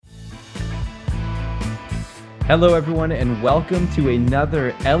Hello, everyone, and welcome to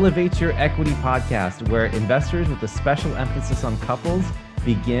another Elevate Your Equity podcast, where investors with a special emphasis on couples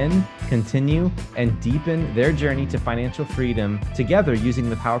begin, continue, and deepen their journey to financial freedom together using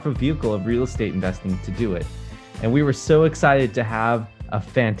the powerful vehicle of real estate investing to do it. And we were so excited to have a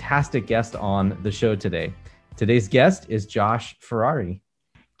fantastic guest on the show today. Today's guest is Josh Ferrari.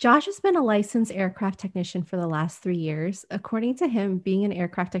 Josh has been a licensed aircraft technician for the last 3 years. According to him, being an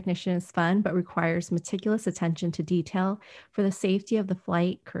aircraft technician is fun, but requires meticulous attention to detail for the safety of the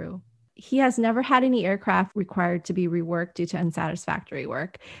flight crew. He has never had any aircraft required to be reworked due to unsatisfactory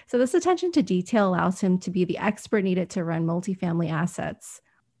work. So this attention to detail allows him to be the expert needed to run multifamily assets.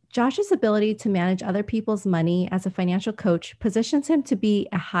 Josh's ability to manage other people's money as a financial coach positions him to be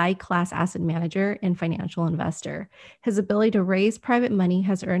a high-class asset manager and financial investor. His ability to raise private money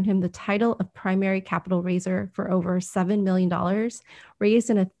has earned him the title of primary capital raiser for over $7 million, raised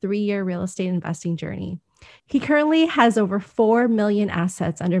in a 3-year real estate investing journey. He currently has over 4 million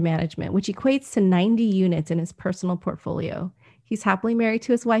assets under management, which equates to 90 units in his personal portfolio. He's happily married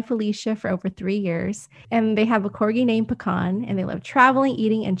to his wife, Alicia, for over 3 years, and they have a corgi named Pecan, and they love traveling,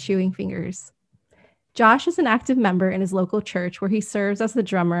 eating, and chewing fingers. Josh is an active member in his local church where he serves as the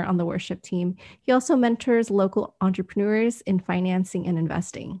drummer on the worship team. He also mentors local entrepreneurs in financing and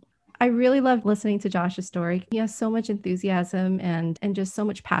investing. I really loved listening to Josh's story. He has so much enthusiasm and just so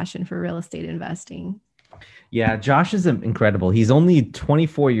much passion for real estate investing. Yeah, Josh is incredible. He's only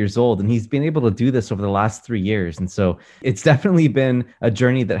 24 years old and he's been able to do this over the last 3 years. And so it's definitely been a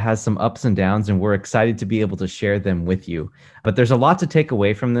journey that has some ups and downs, and we're excited to be able to share them with you. But there's a lot to take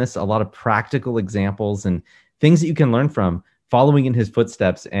away from this, a lot of practical examples and things that you can learn from following in his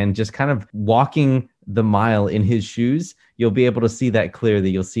footsteps and just kind of walking the mile in his shoes. You'll be able to see that clearly.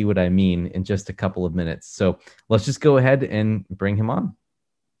 You'll see what I mean in just a couple of minutes. So let's just go ahead and bring him on.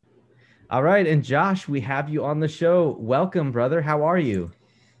 All right. And Josh, we have you on the show. Welcome, brother. How are you?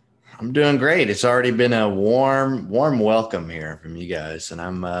 I'm doing great. It's already been a warm welcome here from you guys. And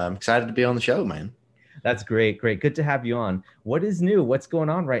I'm excited to be on the show, man. That's great. Great. Good to have you on. What is new? What's going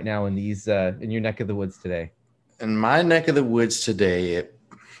on right now in in your neck of the woods today? In my neck of the woods today,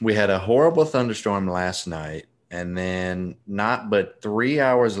 we had a horrible thunderstorm last night. And then not but 3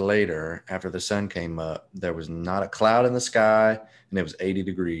 hours later, after the sun came up, there was not a cloud in the sky and it was 80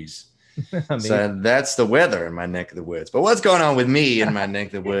 degrees. So that's the weather in my neck of the woods. But what's going on with me in my neck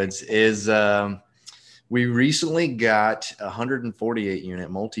of the woods is we recently got a 148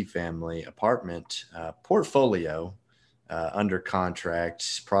 unit multifamily apartment portfolio under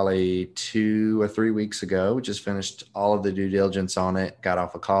contract probably 2 or 3 weeks ago. We just finished all of the due diligence on it, got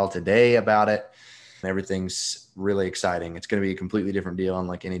off a call today about it. Everything's really exciting. It's going to be a completely different deal,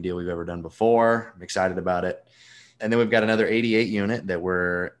 unlike any deal we've ever done before. I'm excited about it. And then we've got another 88 unit that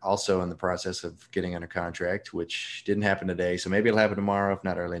we're also in the process of getting under contract, which didn't happen today. So maybe it'll happen tomorrow, if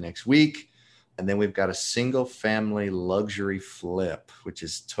not early next week. And then we've got a single family luxury flip, which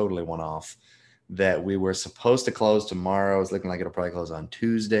is totally one-off, that we were supposed to close tomorrow. It's looking like it'll probably close on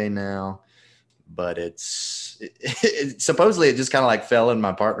Tuesday now. But supposedly it just kind of like fell in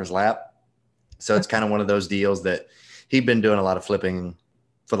my partner's lap. So it's kind of one of those deals that he'd been doing a lot of flipping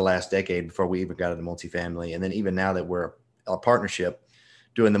for the last decade before we even got into multifamily. And then even now that we're a partnership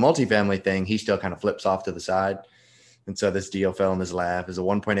doing the multifamily thing, he still kind of flips off to the side. And so this deal fell in his lap. It's a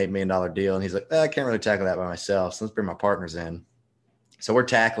 $1.8 million deal. And he's like, I can't really tackle that by myself. So let's bring my partners in. So we're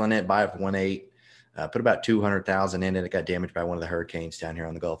tackling it, buy it for 1.8, put about 200,000 in it. It got damaged by one of the hurricanes down here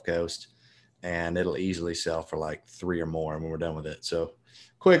on the Gulf Coast. And it'll easily sell for like 3 or more when we're done with it. So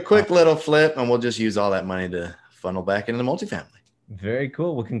quick little flip, and we'll just use all that money to funnel back into the multifamily. Very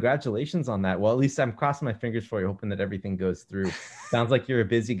cool. Well, congratulations on that. Well, at least I'm crossing my fingers for you, hoping that everything goes through. Sounds like you're a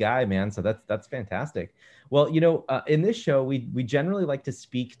busy guy, man. So that's fantastic. Well, in this show, we generally like to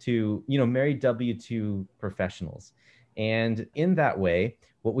speak to, married W-2 professionals. And in that way,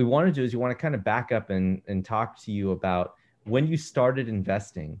 what we want to do is we want to kind of back up and talk to you about when you started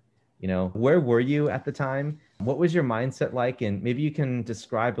investing. Where were you at the time? What was your mindset like? And maybe you can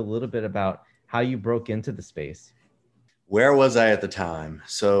describe a little bit about how you broke into the space. Where was I at the time?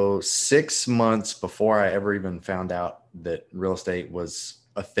 So 6 months before I ever even found out that real estate was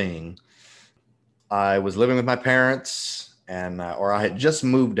a thing, I was living with my parents or I had just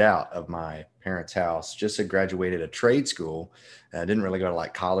moved out of my parents' house, just had graduated a trade school. I didn't really go to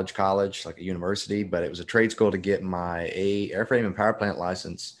like college, like a university, but it was a trade school to get my airframe and power plant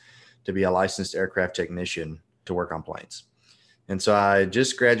license to be a licensed aircraft technician to work on planes. And so I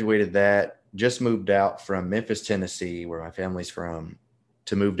just graduated that. Just moved out from Memphis, Tennessee, where my family's from,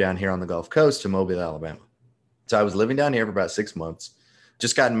 to move down here on the Gulf Coast to Mobile, Alabama. So I was living down here for about 6 months.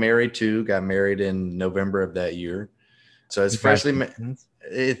 just gotten married too. Got married in November of that year. So it's freshly.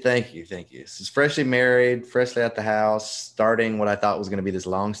 Thank you. So it's freshly married, freshly at the house, starting what I thought was going to be this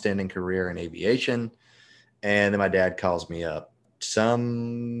long-standing career in aviation. And then my dad calls me up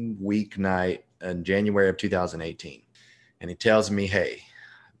some weeknight in January of 2018. And he tells me, hey,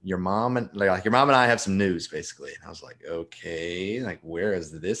 your mom and I have some news, basically. And I was like, okay, like, where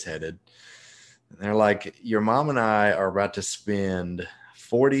is this headed? And they're like, your mom and I are about to spend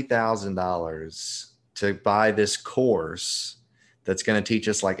 $40,000 to buy this course that's going to teach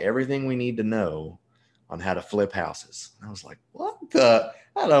us like everything we need to know on how to flip houses. And I was like,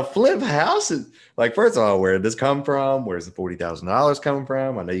 how to flip houses? Like, first of all, where did this come from? Where's the $40,000 coming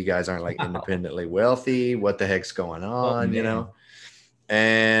from? I know you guys aren't like independently wealthy. What the heck's going on, you know?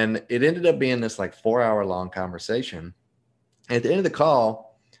 And it ended up being this like 4-hour long conversation. At the end of the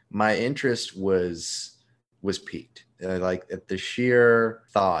call, my interest was piqued. Like at the sheer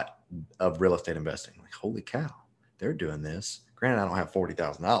thought of real estate investing. Like, holy cow, they're doing this. Granted, I don't have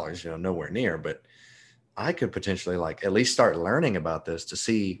 $40,000, nowhere near, but I could potentially like at least start learning about this to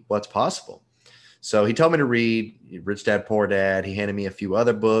see what's possible. So he told me to read Rich Dad, Poor Dad. He handed me a few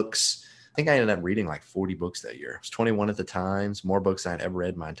other books. I think I ended up reading like 40 books that year. I was 21 at the time. More books than I'd ever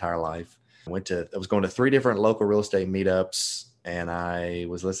read in my entire life. I was going to 3 different local real estate meetups, and I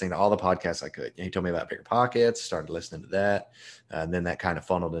was listening to all the podcasts I could. He told me about Bigger Pockets, started listening to that. And then that kind of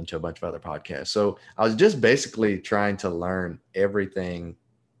funneled into a bunch of other podcasts. So I was just basically trying to learn everything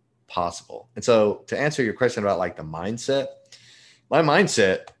possible. And so to answer your question about like the mindset, my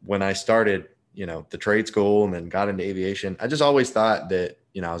mindset when I started, the trade school and then got into aviation, I just always thought that,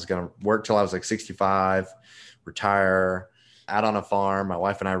 I was going to work till I was like 65, retire out on a farm. My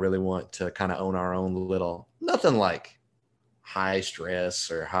wife and I really want to kind of own our own little, nothing like high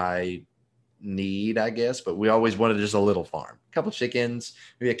stress or high need, I guess, but we always wanted just a little farm, a couple of chickens,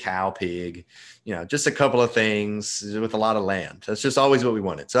 maybe a cow, pig, just a couple of things with a lot of land. That's just always what we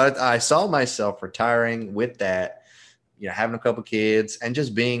wanted. So I saw myself retiring with that, having a couple of kids and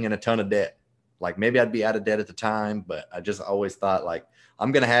just being in a ton of debt. Like maybe I'd be out of debt at the time, but I just always thought like,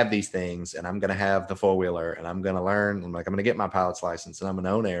 I'm going to have these things and I'm going to have the 4-wheeler and I'm going to learn. I'm going to get my pilot's license and I'm going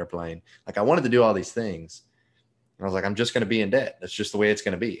to own an airplane. Like I wanted to do all these things. And I was like, I'm just going to be in debt. That's just the way it's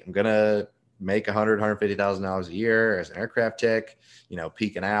going to be. I'm going to make $150,000 a year as an aircraft tech,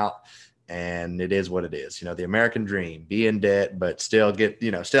 peaking out. And it is what it is. The American dream, be in debt, but still get,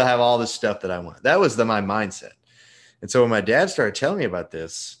 still have all this stuff that I want. That was my mindset. And so when my dad started telling me about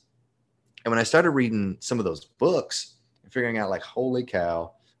this, and when I started reading some of those books and figuring out like, holy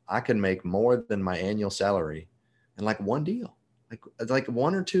cow, I can make more than my annual salary in like one deal. Like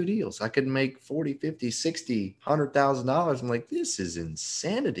 1 or 2 deals. I could make 40, 50, 60, $100,000. I'm like, this is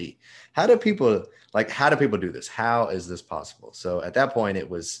insanity. How do people do this? How is this possible? So at that point it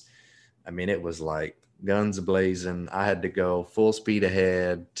was like guns blazing. I had to go full speed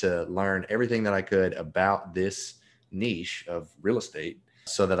ahead to learn everything that I could about this niche of real estate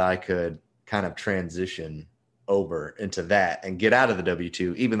so that I could kind of transition over into that and get out of the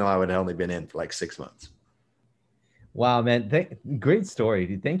W-2, even though I would have only been in for like 6 months. Wow, man. Great story,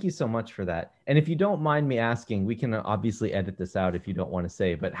 dude. Thank you so much for that. And if you don't mind me asking, we can obviously edit this out if you don't want to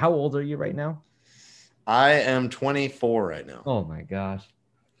say, but how old are you right now? I am 24 right now. Oh my gosh.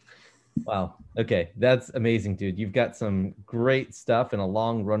 Wow. Okay. That's amazing, dude. You've got some great stuff and a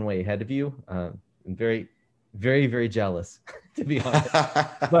long runway ahead of you. I'm very, very, very jealous, to be honest.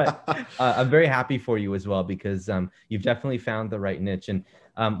 But I'm very happy for you as well, because you've definitely found the right niche. And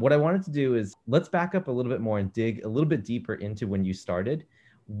what I wanted to do is let's back up a little bit more and dig a little bit deeper into when you started.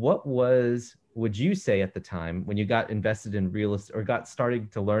 What would you say at the time when you got invested in real estate or got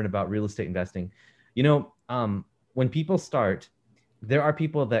started to learn about real estate investing? When people start, there are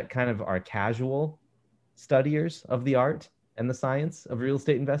people that kind of are casual studiers of the art and the science of real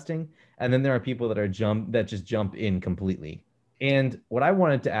estate investing. And then there are people that just jump in completely. And what I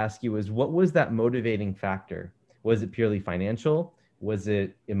wanted to ask you is, what was that motivating factor? Was it purely financial? Was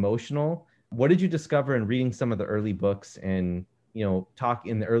it emotional? What did you discover in reading some of the early books and, talk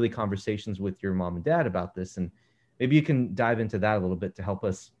in the early conversations with your mom and dad about this? And maybe you can dive into that a little bit to help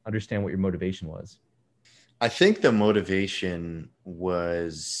us understand what your motivation was. I think the motivation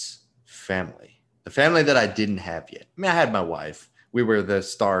was family, the family that I didn't have yet. I mean, I had my wife. We were the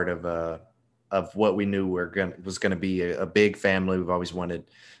start of what we knew was going to be a big family. We've always wanted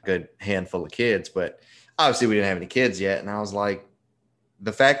a good handful of kids, but obviously we didn't have any kids yet. And I was like,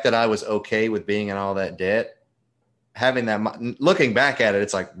 the fact that I was okay with being in all that debt, having that, looking back at it,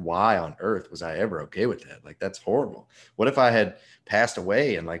 it's like, why on earth was I ever okay with that? Like, that's horrible. What if I had passed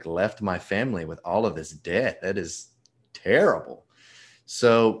away and like left my family with all of this debt? That is terrible.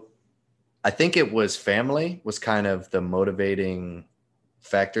 So I think it was family was kind of the motivating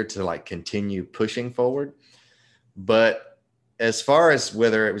factor to like continue pushing forward. But as far as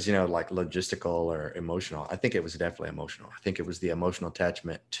whether it was, like logistical or emotional, I think it was definitely emotional. I think it was the emotional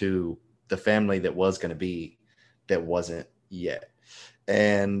attachment to the family that was going to be, that wasn't yet.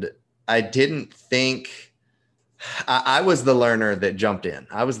 And I didn't think I was the learner that jumped in.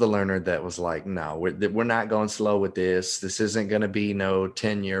 I was the learner that was like, no, we're not going slow with this. This isn't going to be no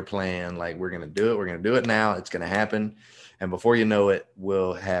 10-year plan. Like, we're going to do it. We're going to do it now. It's going to happen. And before you know it,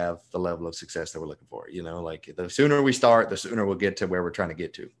 we'll have the level of success that we're looking for. Like the sooner we start, the sooner we'll get to where we're trying to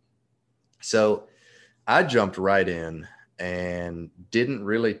get to. So I jumped right in and didn't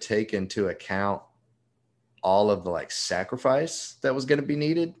really take into account all of the like sacrifice that was going to be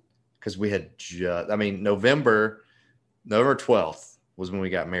needed. Because we had November 12th was when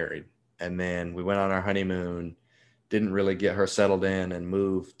we got married. And then we went on our honeymoon, didn't really get her settled in and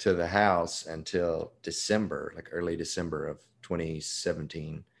moved to the house until December, like early December of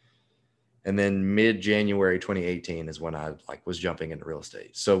 2017. And then mid-January 2018 is when I like was jumping into real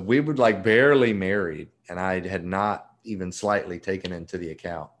estate. So we were like barely married, and I had not even slightly taken into the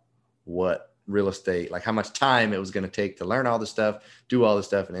account what real estate, like how much time it was going to take to learn all this stuff, do all this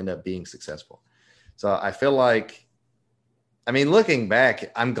stuff, and end up being successful. So I feel like, looking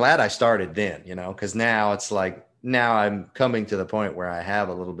back, I'm glad I started then, because now it's like, now I'm coming to the point where I have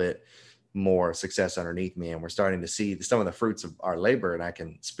a little bit more success underneath me, and we're starting to see some of the fruits of our labor, and I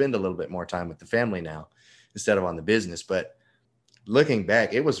can spend a little bit more time with the family now instead of on the business. But looking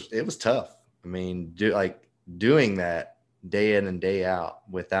back, it was tough. Doing that day in and day out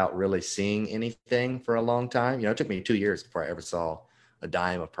without really seeing anything for a long time. It took me 2 years before I ever saw a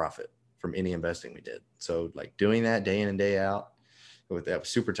dime of profit from any investing we did. So like doing that day in and day out, with that was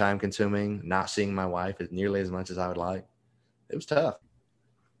super time consuming, not seeing my wife as nearly as much as I would like. It was tough.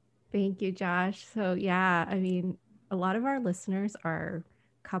 Thank you, Josh. So yeah, a lot of our listeners are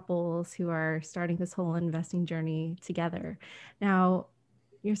couples who are starting this whole investing journey together. Now,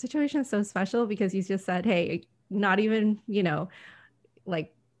 your situation is so special because you just said, hey, not even,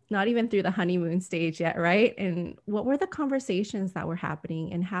 like not even through the honeymoon stage yet, right? And what were the conversations that were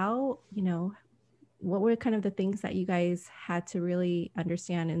happening, and how, what were kind of the things that you guys had to really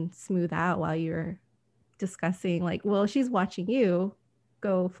understand and smooth out while you were discussing, like, well, she's watching you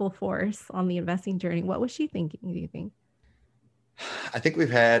go full force on the investing journey. What was she thinking, do you think? I think we've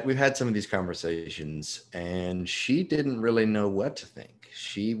had some of these conversations, and she didn't really know what to think.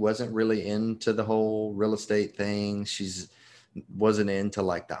 She wasn't really into the whole real estate thing. She's wasn't into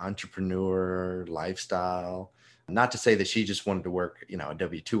like the entrepreneur lifestyle. Not to say that she just wanted to work, a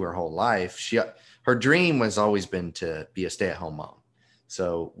W-2 her whole life. Her dream was always been to be a stay-at-home mom.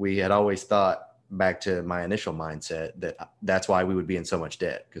 So we had always thought, back to my initial mindset, that's why we would be in so much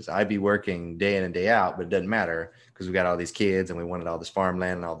debt, because I'd be working day in and day out, but it doesn't matter because we got all these kids and we wanted all this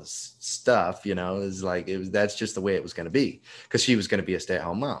farmland and all this stuff. That's just the way it was going to be, because she was going to be a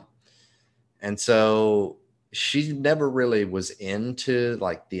stay-at-home mom. And so she never really was into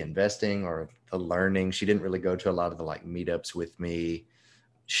like the investing or the learning. She didn't really go to a lot of the like meetups with me.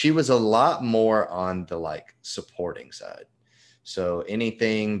 She was a lot more on the like supporting side. So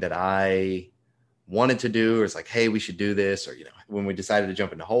anything that I wanted to do, or it's like, hey, we should do this, or when we decided to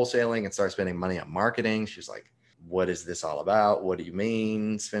jump into wholesaling and start spending money on marketing, she's like, what is this all about? What do you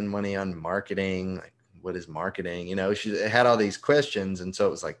mean spend money on marketing? Like, what is marketing? She had all these questions. And so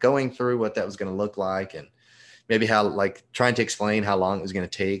it was like going through what that was going to look like, and maybe how, like, trying to explain how long it was going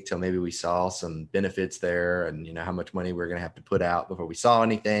to take till maybe we saw some benefits there, and how much money we're going to have to put out before we saw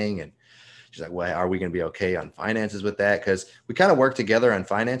anything. And she's like, well, are we going to be okay on finances with that? Because we kind of work together on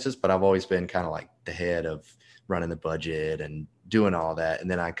finances, but I've always been kind of like the head of running the budget and doing all that. And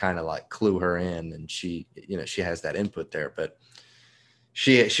then I kind of like clue her in, and she has that input there. But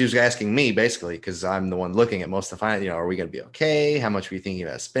she was asking me basically, because I'm the one looking at most of the finance, are we going to be okay? How much are we thinking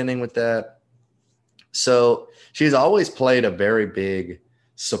about spending with that? So she's always played a very big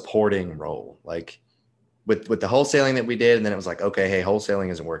supporting role. Like, with the wholesaling that we did. And then it was like, okay, hey, wholesaling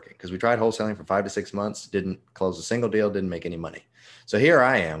isn't working, because we tried wholesaling for 5 to 6 months, didn't close a single deal, didn't make any money. So here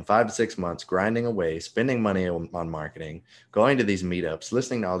I am, 5 to 6 months, grinding away, spending money on marketing, going to these meetups,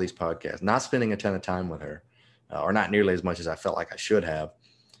 listening to all these podcasts, not spending a ton of time with her, or not nearly as much as I felt like I should have.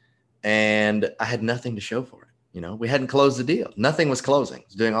 And I had nothing to show for it. We hadn't closed the deal. Nothing was closing. I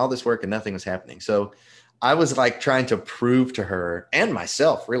was doing all this work and nothing was happening. So I was like trying to prove to her and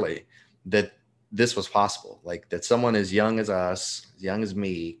myself really that this was possible, like that someone as young as us, as young as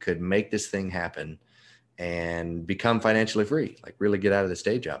me, could make this thing happen and become financially free, like really get out of this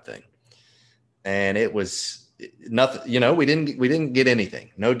day job thing. And it was nothing, we didn't get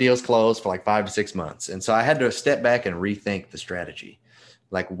anything. No deals closed for like 5 to 6 months. And so I had to step back and rethink the strategy.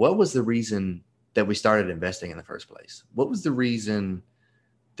 Like, what was the reason that we started investing in the first place? What was the reason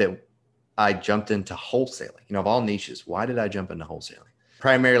that I jumped into wholesaling? Of all niches, why did I jump into wholesaling?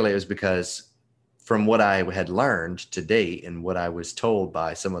 Primarily, it was because from what I had learned to date and what I was told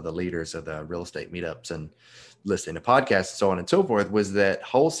by some of the leaders of the real estate meetups and listening to podcasts and so on and so forth, was that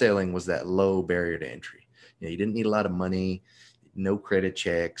wholesaling was that low barrier to entry. You didn't need a lot of money, no credit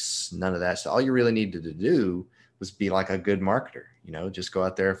checks, none of that. So all you really needed to do was be like a good marketer, just go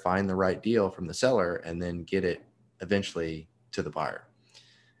out there, find the right deal from the seller, and then get it eventually to the buyer.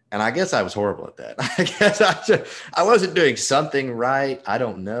 And I guess I was horrible at that. I guess I wasn't doing something right. I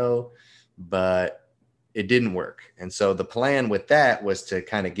don't know, but it didn't work. And so the plan with that was to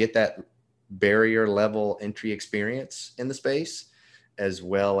kind of get that barrier level entry experience in the space, as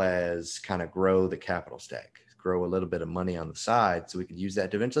well as kind of grow the capital stack, grow a little bit of money on the side so we could use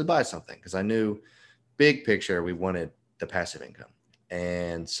that to eventually buy something. Because I knew big picture, we wanted the passive income.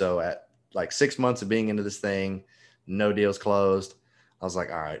 And so at like 6 months of being into this thing, no deals closed, I was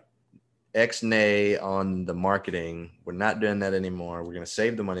like, all right, X-nay on the marketing. We're not doing that anymore. We're going to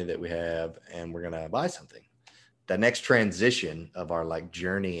save the money that we have and we're going to buy something. The next transition of our like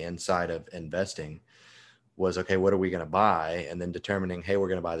journey inside of investing was, okay, what are we going to buy? And then determining, hey, we're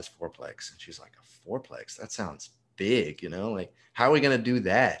going to buy this fourplex. And she's like, a fourplex? That sounds big, like, how are we going to do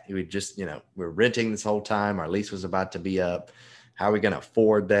that? We just, we're renting this whole time. Our lease was about to be up. How are we going to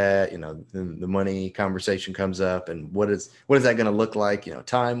afford that? The money conversation comes up, and what is that going to look like,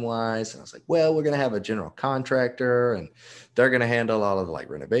 time wise? And I was like, well, we're going to have a general contractor and they're going to handle all of the like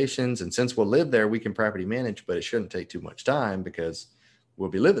renovations. And since we'll live there, we can property manage, but it shouldn't take too much time because we'll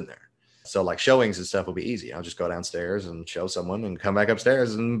be living there. So like showings and stuff will be easy. I'll just go downstairs and show someone and come back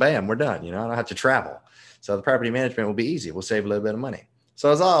upstairs and bam, we're done. I don't have to travel. So the property management will be easy. We'll save a little bit of money. So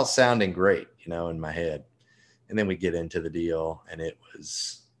it was all sounding great, in my head. And then we get into the deal and it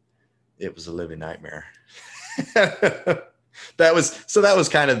was a living nightmare. That was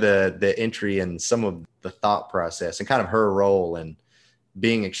kind of the entry and some of the thought process and kind of her role in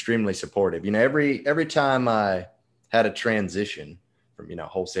being extremely supportive. Every time I had a transition from,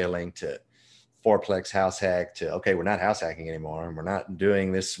 wholesaling to fourplex house hack to, okay, we're not house hacking anymore and we're not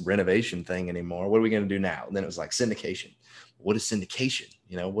doing this renovation thing anymore. What are we going to do now? And then it was like syndication. What is syndication?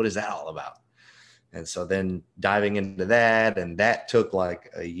 What is that all about? And so then diving into that, and that took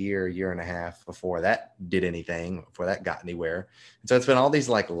like a year and a half before that did anything, before that got anywhere. And so it's been all these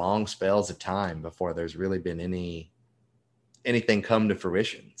like long spells of time before there's really been anything come to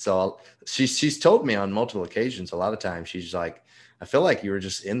fruition. So she's told me on multiple occasions, a lot of times she's like, I feel like you were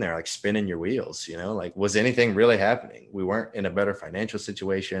just in there, like spinning your wheels, like, was anything really happening? We weren't in a better financial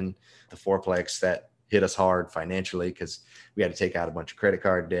situation. The fourplex, that hit us hard financially because we had to take out a bunch of credit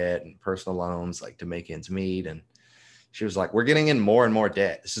card debt and personal loans, like, to make ends meet. And she was like, we're getting in more and more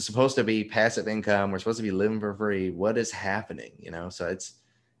debt. This is supposed to be passive income. We're supposed to be living for free. What is happening? So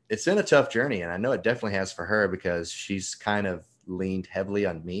it's been a tough journey. And I know it definitely has for her because she's kind of leaned heavily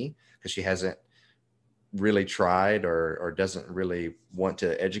on me because she hasn't really tried or doesn't really want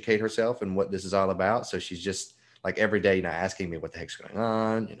to educate herself in what this is all about. So she's just like every day, asking me what the heck's going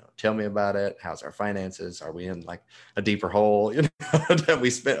on, tell me about it. How's our finances? Are we in like a deeper hole? That we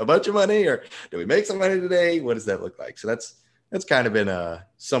spent a bunch of money or did we make some money today? What does that look like? So that's kind of been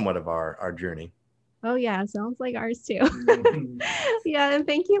somewhat of our journey. Oh yeah, sounds like ours too. Yeah, and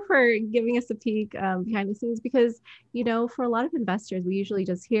thank you for giving us a peek behind the scenes because, for a lot of investors, we usually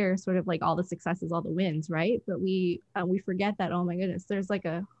just hear sort of like all the successes, all the wins, right? But we forget that, oh my goodness, there's like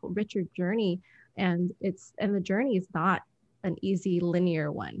a richer journey, and the journey is not an easy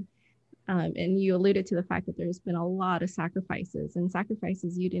linear one. And you alluded to the fact that there's been a lot of sacrifices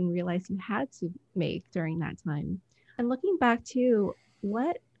you didn't realize you had to make during that time. And looking back to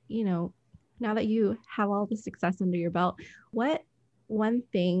what, now that you have all the success under your belt, what one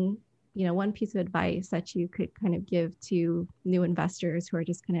thing, one piece of advice that you could kind of give to new investors who are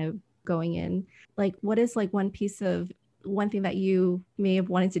just kind of going in, like, what is like one thing that you may have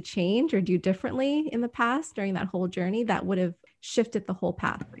wanted to change or do differently in the past during that whole journey that would have shifted the whole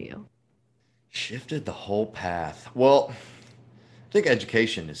path for you? Shifted the whole path. Well, I think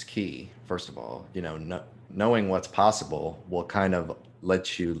education is key. First of all, knowing what's possible will kind of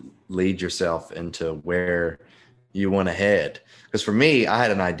let you lead yourself into where you want to head. Because for me, I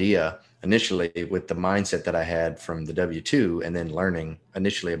had an idea initially with the mindset that I had from the W-2 and then learning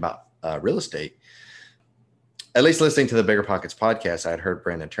initially about real estate. At least listening to the Bigger Pockets podcast, I had heard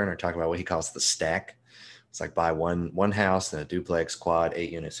Brandon Turner talk about what he calls the stack, It's like buy one house, then a duplex, quad, 8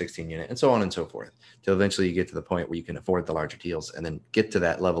 unit, 16 unit, and so on and so forth, till eventually you get to the point where you can afford the larger deals and then get to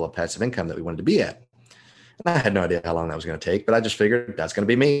that level of passive income that we wanted to be at. And I had no idea how long that was going to take, but I just figured that's going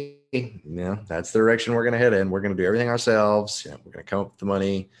to be me. That's the direction we're going to head in. We're going to do everything ourselves. We're going to come up with the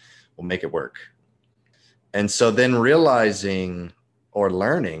money. We'll make it work. And so then realizing or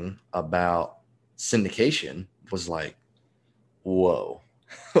learning about syndication was like, whoa,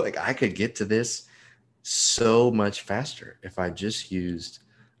 like I could get to this so much faster if I just used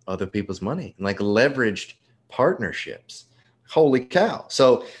other people's money, like leveraged partnerships. Holy cow.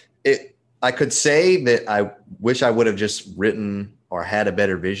 So I could say that I wish I would have just written or had a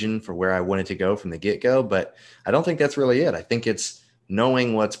better vision for where I wanted to go from the get-go, but I don't think that's really it. I think it's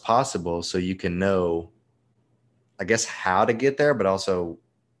knowing what's possible so you can know, I guess, how to get there, but also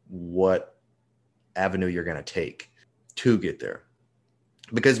what avenue you're going to take to get there.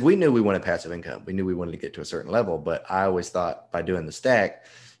 Because we knew we wanted passive income. We knew we wanted to get to a certain level, but I always thought by doing the stack,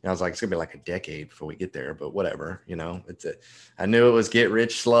 I was like, it's gonna be like a decade before we get there, but whatever, I knew it was get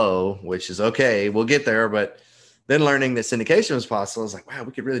rich slow, which is okay. We'll get there. But then learning that syndication was possible, I was like, wow,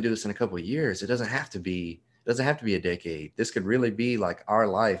 we could really do this in a couple of years. It doesn't have to be a decade. This could really be like our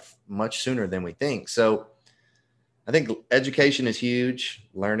life much sooner than we think. So I think education is huge,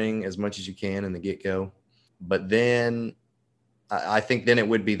 learning as much as you can in the get-go. But then I think then it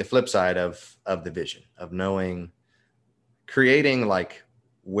would be the flip side of the vision of knowing, creating like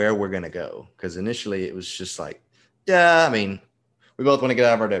where we're going to go. Because initially it was just like, yeah, I mean, we both want to get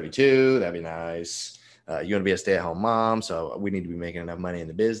out of our W-2. That'd be nice. You want to be a stay-at-home mom, so we need to be making enough money in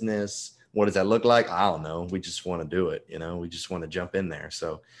the business. What does that look like? I don't know. We just want to do it. We just want to jump in there.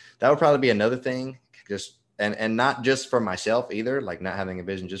 So that would probably be another thing. And not just for myself either, like not having a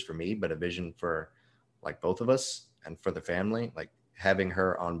vision just for me, but a vision for like both of us and for the family, like having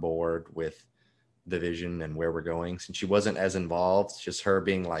her on board with the vision and where we're going, since she wasn't as involved, just her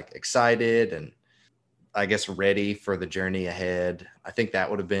being like excited and I guess ready for the journey ahead. I think that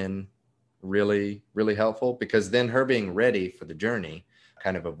would have been really, really helpful, because then her being ready for the journey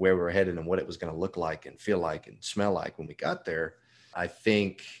kind of where we were headed and what it was going to look like and feel like and smell like when we got there. I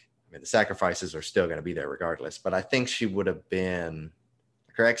mean, the sacrifices are still going to be there regardless, but I think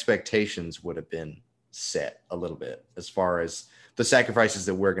her expectations would have been set a little bit as far as the sacrifices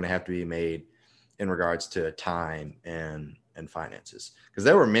that we're going to have to be made in regards to time and finances. Because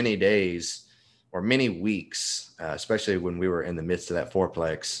there were many days or many weeks, especially when we were in the midst of that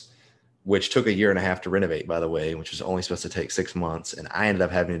fourplex, which took 1.5 years to renovate, by the way, which was only supposed to take 6 months. And I ended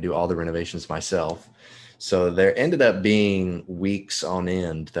up having to do all the renovations myself. So there ended up being weeks on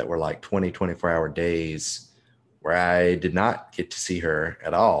end that were like 20, 24-hour days where I did not get to see her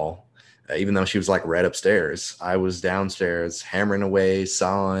at all. Even though she was like right upstairs, I was downstairs hammering away,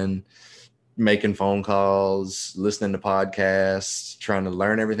 sawing, making phone calls, listening to podcasts, trying to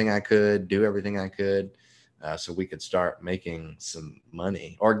learn everything I could, do everything I could, so we could start making some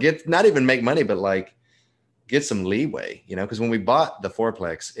money, or not even make money, but like get some leeway, because when we bought the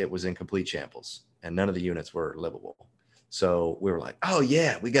fourplex, it was in complete shambles and none of the units were livable. So we were like, oh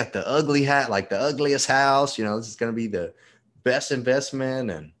yeah, we got the ugliest house, this is going to be the best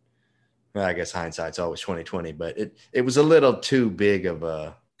investment. And well, I guess hindsight's always 20/20, but it was a little too big of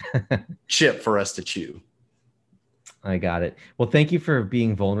a chip for us to chew. I got it. Well, thank you for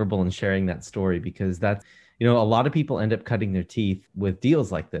being vulnerable and sharing that story, because that's, a lot of people end up cutting their teeth with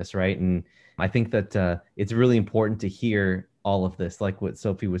deals like this, right? And I think that it's really important to hear all of this, like what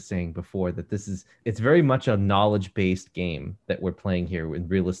Sophie was saying before, that it's very much a knowledge-based game that we're playing here with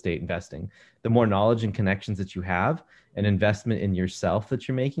real estate investing. The more knowledge and connections that you have, an investment in yourself that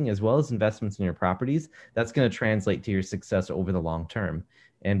you're making, as well as investments in your properties, that's going to translate to your success over the long term.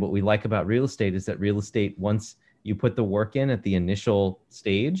 And what we like about real estate is that real estate, once you put the work in at the initial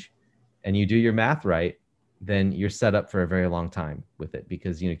stage and you do your math right, then you're set up for a very long time with it,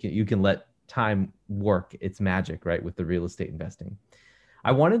 because you can let time work its magic, right, with the real estate investing.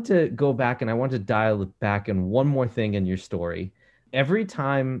 I wanted to go back and I wanted to dial it back in one more thing in your story. Every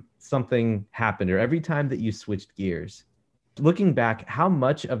time something happened, or every time that you switched gears, looking back, how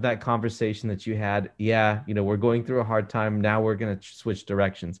much of that conversation that you had, we're going through a hard time, now we're going to switch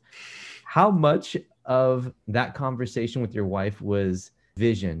directions. How much of that conversation with your wife was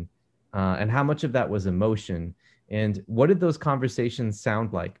vision, and how much of that was emotion? And what did those conversations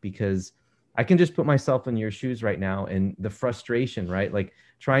sound like? Because I can just put myself in your shoes right now, and the frustration, right? Like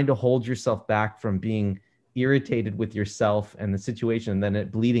trying to hold yourself back from being irritated with yourself and the situation, and then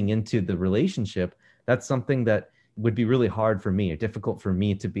it bleeding into the relationship. That's something that would be really hard for me, or difficult for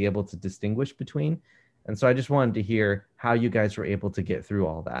me to be able to distinguish between. And so I just wanted to hear how you guys were able to get through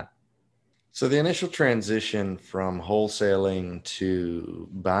all that. So the initial transition from wholesaling to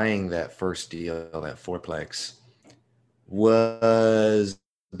buying that first deal, that fourplex, was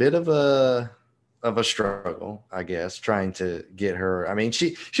a bit of a struggle, I guess, trying to get her. I mean,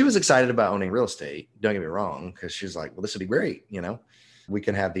 she was excited about owning real estate. Don't get me wrong, because she's like, well, this would be great, we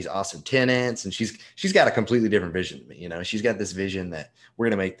can have these awesome tenants, and she's got a completely different vision to me. She's got this vision that we're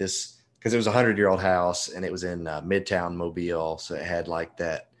gonna make this, because it was a 100-year-old house and it was in Midtown Mobile, so it had like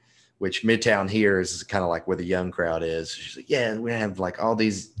that. Which Midtown here is kind of like where the young crowd is. She's like, yeah, we're gonna have like all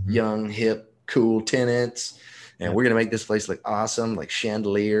these young, hip, cool tenants, and we're gonna make this place look awesome, like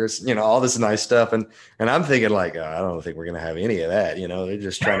chandeliers, all this nice stuff. And I'm thinking like, I don't think we're gonna have any of that. They're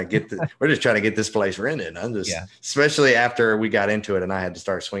just trying to get we're just trying to get this place rented. I'm just, especially after we got into it and I had to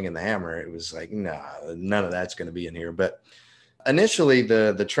start swinging the hammer, it was like, nah, none of that's gonna be in here. But initially,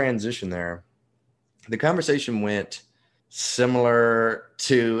 the transition there, the conversation went similar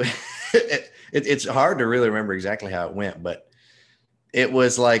to. It's hard to really remember exactly how it went, but it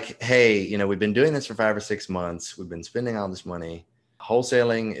was like, hey, we've been doing this for 5 or 6 months. We've been spending all this money.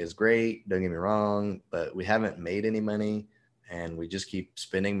 Wholesaling is great. Don't get me wrong, but we haven't made any money and we just keep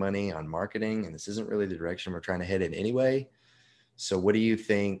spending money on marketing. And this isn't really the direction we're trying to head in anyway. So what do you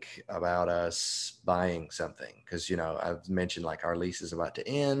think about us buying something? Because, I've mentioned like our lease is about to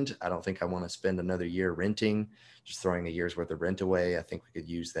end. I don't think I want to spend another year renting, just throwing a year's worth of rent away. I think we could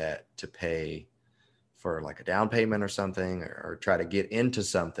use that to pay for like a down payment or something, or try to get into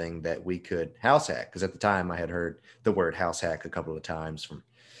something that we could house hack. Because at the time I had heard the word house hack a couple of times from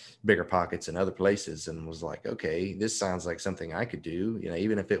Bigger Pockets and other places, and was like, okay, this sounds like something I could do,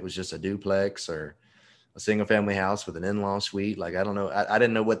 even if it was just a duplex or a single family house with an in-law suite. Like, I don't know. I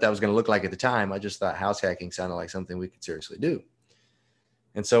didn't know what that was going to look like at the time. I just thought house hacking sounded like something we could seriously do.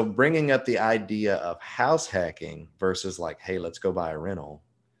 And so bringing up the idea of house hacking versus like, hey, let's go buy a rental,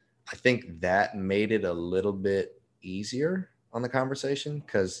 I think that made it a little bit easier on the conversation.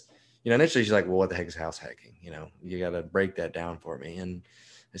 Because, initially she's like, well, what the heck is house hacking? You got to break that down for me. And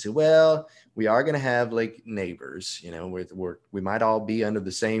I said, well, we are going to have like neighbors, we might all be under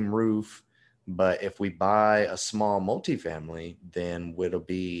the same roof. But if we buy a small multifamily, then it'll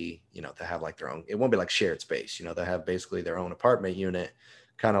be, they'll have like their own, it won't be like shared space. They'll have basically their own apartment unit,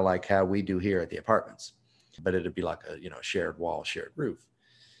 kind of like how we do here at the apartments, but it'd be like a, shared wall, shared roof.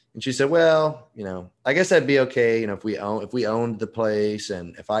 And she said, well, I guess that'd be okay. If we owned the place,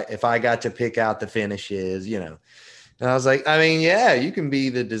 and if I got to pick out the finishes, and I was like, I mean, yeah, you can be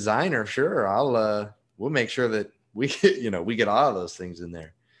the designer. Sure. We'll make sure that we get, we get all of those things in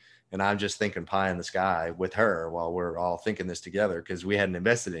there. And I'm just thinking pie in the sky with her while we're all thinking this together, because we hadn't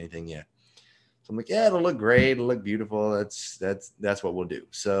invested anything yet. So I'm like, yeah, it'll look great. It'll look beautiful. That's what we'll do.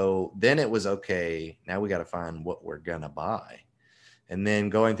 So then it was, okay, now we got to find what we're going to buy. And then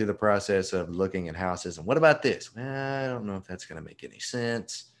going through the process of looking at houses, and what about this? Well, I don't know if that's going to make any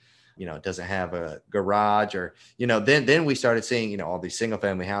sense. It doesn't have a garage, or, then we started seeing, all these single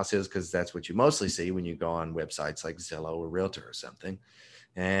family houses, because that's what you mostly see when you go on websites like Zillow or Realtor or something.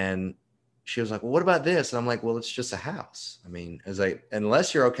 And she was like, well, what about this? And I'm like, well, it's just a house. I mean, I was like,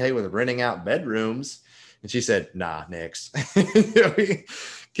 unless you're okay with renting out bedrooms. And she said, nah, next.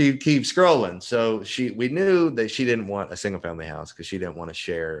 keep scrolling. So we knew that she didn't want a single family house, because she didn't want to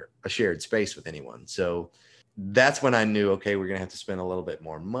share a shared space with anyone. So that's when I knew, okay, we're going to have to spend a little bit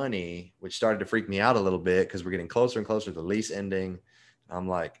more money, which started to freak me out a little bit, because we're getting closer and closer to the lease ending. I'm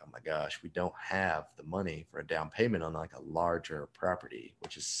like, oh my gosh, we don't have the money for a down payment on like a larger property,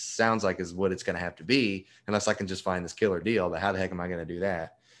 which sounds like is what it's going to have to be, unless I can just find this killer deal. But how the heck am I going to do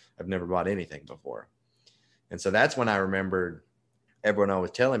that? I've never bought anything before. And so that's when I remembered everyone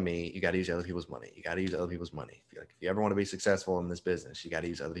always telling me, you got to use other people's money. You got to use other people's money. If you ever want to be successful in this business, you got to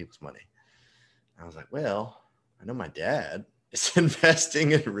use other people's money. I was like, well, I know my dad is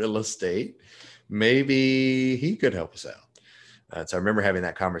investing in real estate. Maybe he could help us out. So I remember having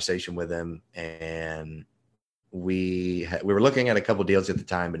that conversation with him, and we were looking at a couple deals at the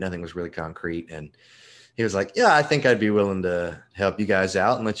time, but nothing was really concrete. And he was like, yeah, I think I'd be willing to help you guys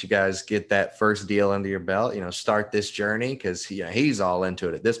out and let you guys get that first deal under your belt, start this journey. Cause he's all into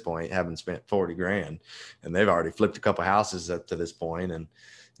it at this point, having spent 40 grand, and they've already flipped a couple houses up to this point. And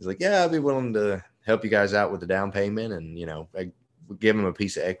he's like, yeah, I'd be willing to help you guys out with the down payment. And, I give him a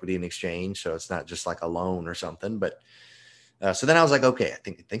piece of equity in exchange. So it's not just like a loan or something, but so then I was like, okay,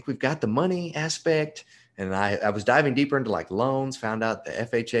 I think we've got the money aspect. And I was diving deeper into like loans, found out the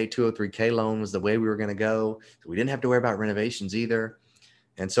FHA 203K loan was the way we were going to go. So we didn't have to worry about renovations either.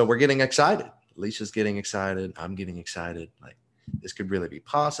 And so we're getting excited. Alicia's getting excited. I'm getting excited. Like, this could really be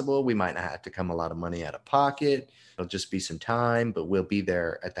possible. We might not have to come a lot of money out of pocket. It'll just be some time, but we'll be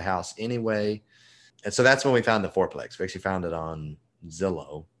there at the house anyway. And so that's when we found the fourplex. We actually found it on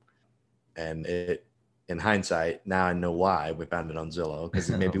Zillow. And it, in hindsight, now I know why we found it on Zillow, because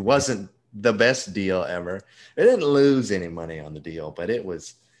it maybe wasn't the best deal ever. It didn't lose any money on the deal, but it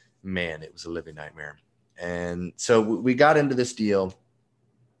was a living nightmare. And so we got into this deal.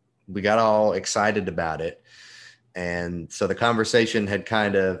 We got all excited about it. And so the conversation had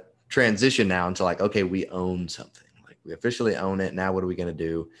kind of transitioned now into like, okay, we own something. Like we officially own it. Now what are we going to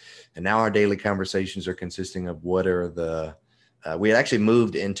do? And now our daily conversations are consisting of what are the, we had actually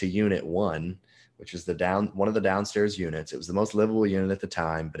moved into unit 1, which is one of the downstairs units. It was the most livable unit at the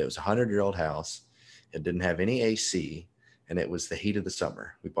time, but it was a 100-year-old house. It didn't have any AC, and it was the heat of the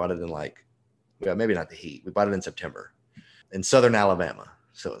summer. We bought it in maybe not the heat. We bought it in September in Southern Alabama.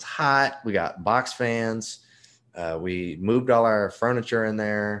 So it was hot. We got box fans. We moved all our furniture in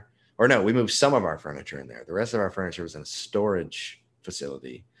there. Or no, we moved some of our furniture in there. The rest of our furniture was in a storage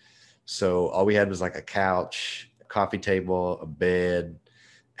facility. So all we had was like a couch, a coffee table, a bed,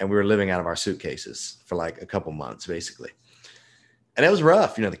 and we were living out of our suitcases for like a couple months, basically. And it was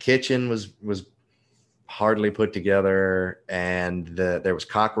rough. The kitchen was hardly put together, and there was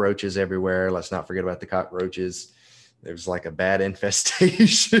cockroaches everywhere. Let's not forget about the cockroaches. There was like a bat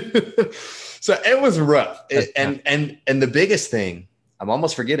infestation. So it was rough. And the biggest thing, I'm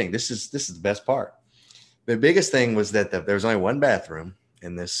almost forgetting, this is the best part. The biggest thing was that there was only one bathroom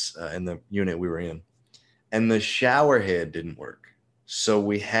in the unit we were in, and the shower head didn't work. So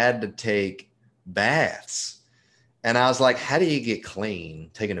we had to take baths. And I was like, how do you get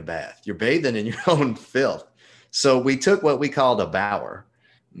clean taking a bath? You're bathing in your own filth. So we took what we called a bower,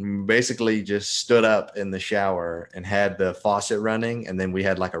 basically just stood up in the shower and had the faucet running. And then we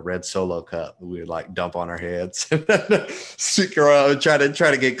had like a red Solo cup we would like dump on our heads, stick around, try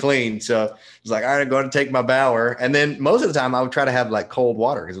to get clean. So it was like, all right, I'm going to take my bower. And then most of the time I would try to have like cold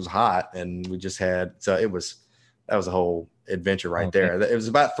water because it was hot, and we just had, so that was a whole adventure right there. It was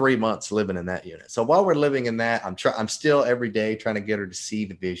about 3 months living in that unit. So while we're living in that, I'm still every day trying to get her to see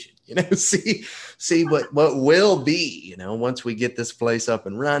the vision, see what will be, once we get this place up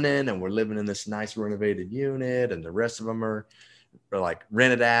and running and we're living in this nice renovated unit and the rest of them are like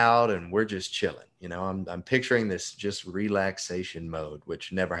rented out and we're just chilling. I'm picturing this just relaxation mode,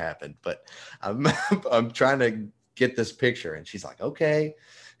 which never happened, but I'm trying to get this picture. And she's like, okay.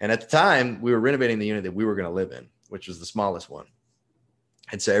 And at the time we were renovating the unit that we were going to live in, which was the smallest one.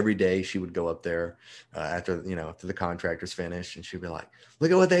 And so every day she would go up there after the contractors finished, and she'd be like,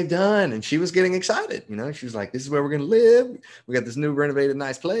 look at what they've done. And she was getting excited. She was like, this is where we're going to live. We got this new renovated,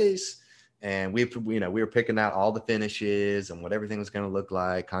 nice place. And we were picking out all the finishes and what everything was going to look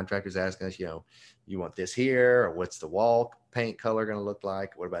like. Contractors asking us, you want this here, or what's the wall paint color going to look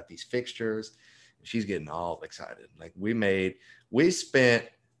like? What about these fixtures? And she's getting all excited. Like we spent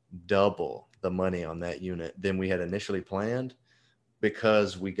double the money on that unit than we had initially planned,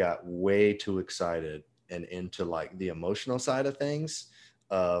 because we got way too excited and into like the emotional side of things,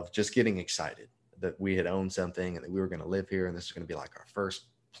 of just getting excited that we had owned something and that we were going to live here and this is going to be like our first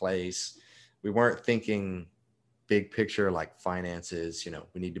place. We weren't thinking big picture like finances.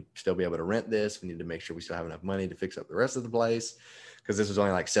 We need to still be able to rent this. We need to make sure we still have enough money to fix up the rest of the place, because this was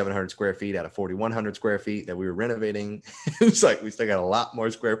only like 700 square feet out of 4,100 square feet that we were renovating. It's like we still got a lot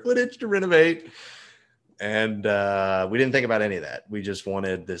more square footage to renovate. And we didn't think about any of that. We just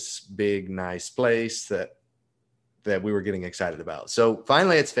wanted this big, nice place that we were getting excited about. So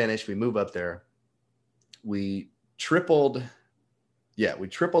finally it's finished. We move up there. We tripled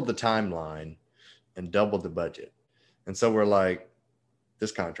the timeline and doubled the budget. And so we're like,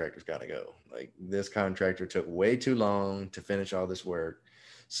 this contractor's got to go. Like, this contractor took way too long to finish all this work.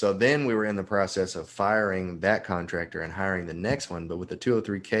 So then we were in the process of firing that contractor and hiring the next one. But with the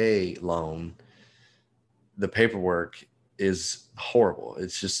 203K loan, the paperwork is horrible.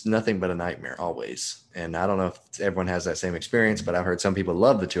 It's just nothing but a nightmare always. And I don't know if everyone has that same experience, but I've heard some people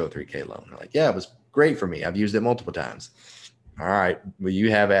love the 203K loan. They're like, yeah, it was great for me. I've used it multiple times. All right, well,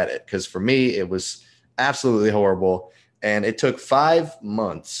 you have at it. Because for me, it was absolutely horrible. And it took 5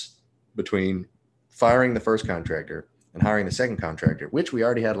 months between firing the first contractor and hiring the second contractor, which we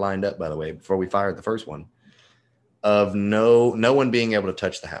already had lined up, by the way, before we fired the first one, of no one being able to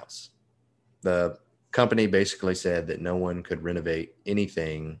touch the house. The company basically said that no one could renovate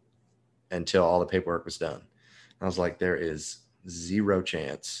anything until all the paperwork was done. I was like, there is zero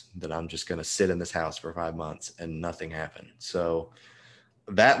chance that I'm just going to sit in this house for 5 months and nothing happened. So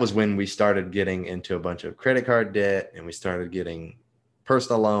that was when we started getting into a bunch of credit card debt, and we started getting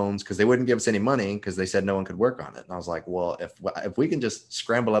personal loans because they wouldn't give us any money because they said no one could work on it. And I was like, well, if we can just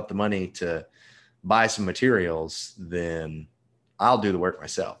scramble up the money to buy some materials, then I'll do the work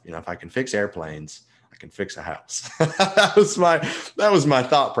myself. You know, if I can fix airplanes, I can fix a house. that was my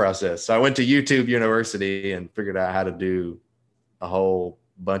thought process. So I went to YouTube University and figured out how to do a whole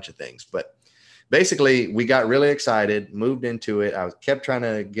bunch of things. But basically, we got really excited, moved into it. I kept trying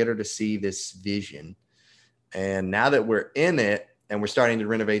to get her to see this vision. And now that we're in it and we're starting to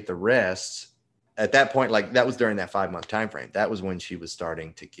renovate the rest, at that point, like that was during that 5-month time frame. That was when she was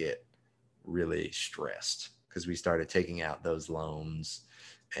starting to get really stressed because we started taking out those loans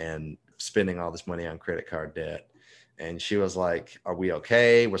and spending all this money on credit card debt. And she was like, are we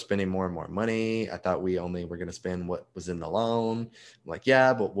okay? We're spending more and more money. I thought we only were going to spend what was in the loan. I'm like,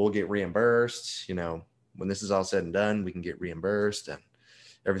 yeah, but we'll get reimbursed. You know, when this is all said and done, we can get reimbursed and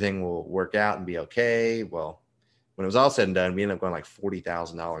everything will work out and be okay. Well, when it was all said and done, we ended up going like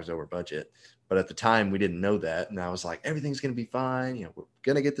 $40,000 over budget. But at the time we didn't know that. And I was like, everything's going to be fine. You know, we're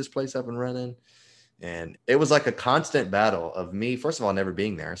going to get this place up and running. And it was like a constant battle of me, first of all, never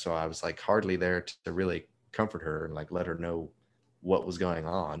being there. So I was like hardly there to really comfort her and like let her know what was going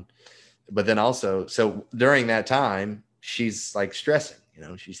on. But then also, so during that time, she's like stressing, you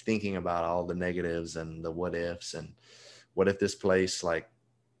know, she's thinking about all the negatives and the what ifs and what if this place, like,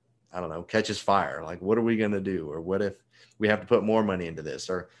 I don't know, catches fire? Like, what are we going to do? Or what if we have to put more money into this?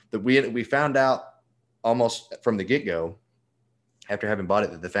 Or that we found out almost from the get-go after having bought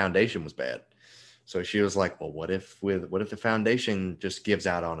it that the foundation was bad. So she was like, well, what if the foundation just gives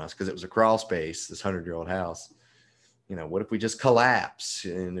out on us? Because it was a crawl space, this 100-year-old house. You know, what if we just collapse?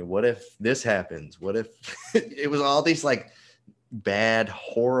 And what if this happens? What if it was all these like bad,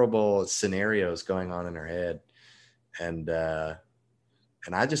 horrible scenarios going on in her head?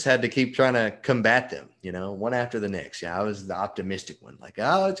 And I just had to keep trying to combat them, you know, one after the next. Yeah, I was the optimistic one, like,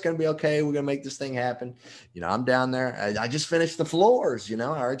 oh, it's going to be okay. We're going to make this thing happen. You know, I'm down there. I just finished the floors, you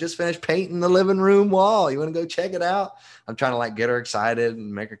know, or I just finished painting the living room wall. You want to go check it out? I'm trying to like get her excited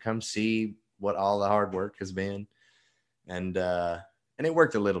and make her come see what all the hard work has been. And it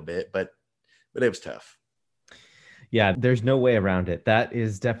worked a little bit, but it was tough. Yeah, there's no way around it. That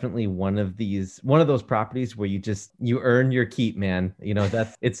is definitely one of those properties where you earn your keep, man. You know,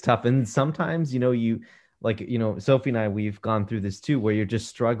 it's tough. And sometimes, you know, Sophie and I, we've gone through this too, where you're just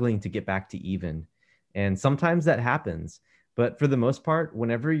struggling to get back to even. And sometimes that happens. But for the most part,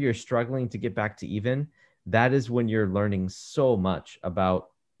 whenever you're struggling to get back to even, that is when you're learning so much about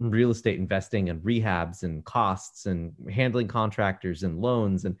real estate investing and rehabs and costs and handling contractors and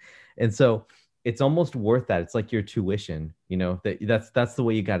loans. And so it's almost worth that. It's like your tuition, you know, that's the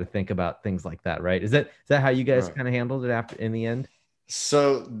way you got to think about things like that, right? Is that how you guys kind of handled it after in the end?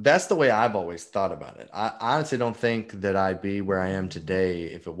 So that's the way I've always thought about it. I honestly don't think that I'd be where I am today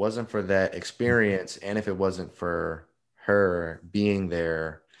if it wasn't for that experience and if it wasn't for her being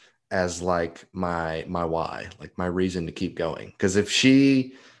there as like my why, like my reason to keep going. Because if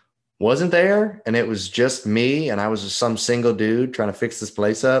she wasn't there and it was just me and I was just some single dude trying to fix this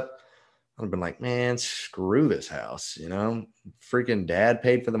place up, I've been like, man, screw this house. You know, freaking dad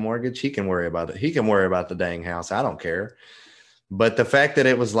paid for the mortgage. He can worry about it. He can worry about the dang house. I don't care. But the fact that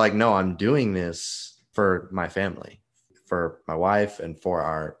it was like, no, I'm doing this for my family, for my wife and for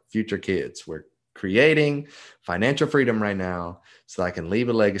our future kids. We're creating financial freedom right now so I can leave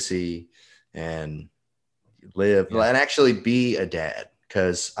a legacy and live and actually be a dad.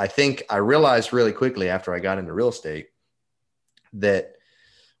 Because I think I realized really quickly after I got into real estate that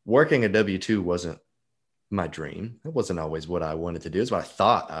working a W-2 wasn't my dream. It wasn't always what I wanted to do. It's what I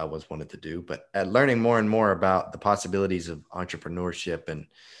thought I always wanted to do. But at learning more and more about the possibilities of entrepreneurship and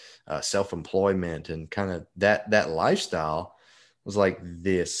self-employment and kind of that lifestyle, was like,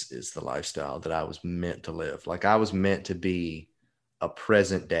 this is the lifestyle that I was meant to live. Like I was meant to be a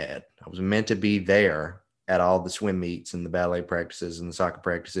present dad. I was meant to be there at all the swim meets and the ballet practices and the soccer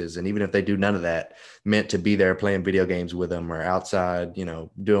practices. And even if they do none of that, meant to be there playing video games with them or outside, you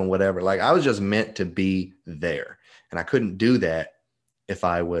know, doing whatever. Like I was just meant to be there. And I couldn't do that if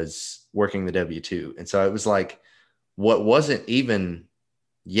I was working the W-2. And so it was like, what wasn't even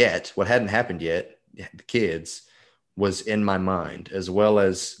yet, what hadn't happened yet, the kids, was in my mind, as well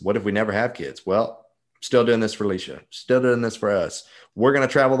as what if we never have kids? Well, still doing this for Alicia, still doing this for us. We're going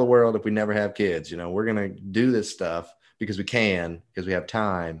to travel the world if we never have kids. You know, we're going to do this stuff because we can, because we have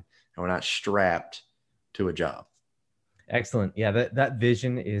time and we're not strapped to a job. Excellent. Yeah, that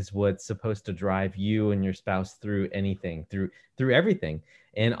vision is what's supposed to drive you and your spouse through anything, through everything.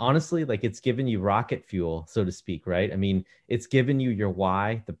 And honestly, like it's given you rocket fuel, so to speak, right? I mean, it's given you your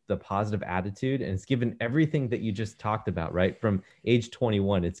why, the positive attitude, and it's given everything that you just talked about, right? From age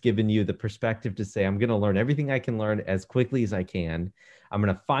 21, it's given you the perspective to say, I'm going to learn everything I can learn as quickly as I can. I'm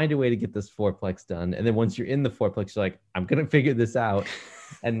going to find a way to get this fourplex done. And then once you're in the fourplex, you're like, I'm going to figure this out.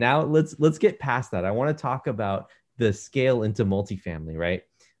 And now let's get past that. I want to talk about the scale into multifamily, right?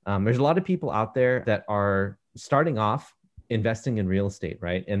 There's a lot of people out there that are starting off investing in real estate,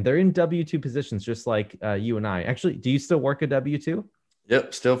 right? And they're in W-2 positions just like you and I. Actually, do you still work a W-2?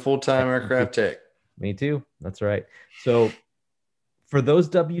 Yep, still full-time aircraft tech. Me too. That's right. So for those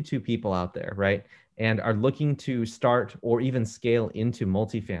W-2 people out there, right, and are looking to start or even scale into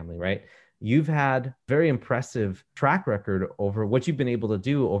multifamily, right? You've had very impressive track record over what you've been able to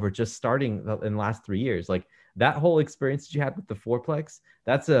do over just starting in the last 3 years. Like that whole experience that you had with the fourplex,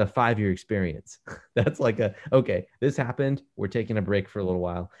 that's a 5-year experience. That's like okay, this happened. We're taking a break for a little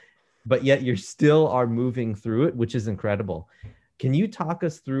while, but yet you still are moving through it, which is incredible. Can you talk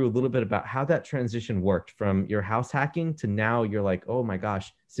us through a little bit about how that transition worked from your house hacking to now you're like, oh my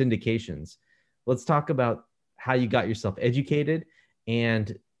gosh, syndications. Let's talk about how you got yourself educated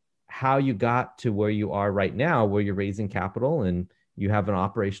and how you got to where you are right now, where you're raising capital and you have an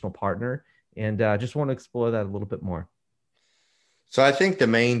operational partner. And just want to explore that a little bit more. So I think the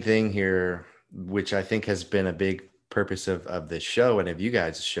main thing here, which I think has been a big purpose of this show and of you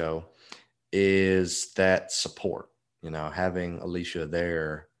guys' show, is that support. Having Alicia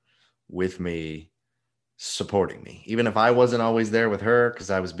there with me, supporting me, even if I wasn't always there with her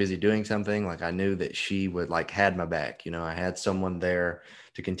because I was busy doing something. Like I knew that she would had my back. I had someone there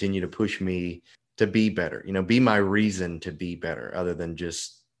to continue to push me to be better. Be my reason to be better, other than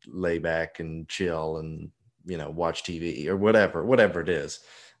just lay back and chill and watch TV or whatever it is.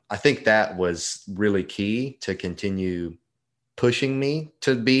 I think that was really key to continue pushing me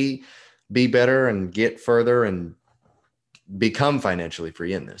to be better and get further and become financially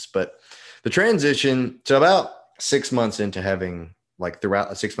free in this. But the transition, so about 6 months into having,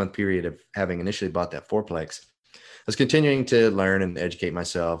 throughout a 6-month period of having initially bought that fourplex, I was continuing to learn and educate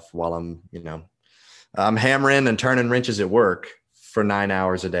myself while I'm hammering and turning wrenches at work for 9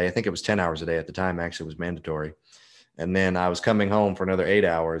 hours a day. I think it was 10 hours a day at the time. Actually, it was mandatory. And then I was coming home for another 8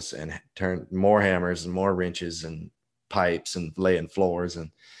 hours and turned more hammers and more wrenches and pipes and laying floors.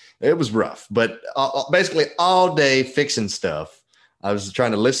 And it was rough, but basically all day fixing stuff. I was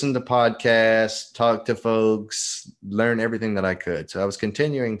trying to listen to podcasts, talk to folks, learn everything that I could. So I was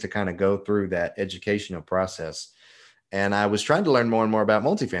continuing to kind of go through that educational process. And I was trying to learn more and more about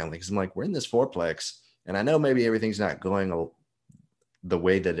multifamily because I'm like, we're in this fourplex. And I know maybe everything's not going the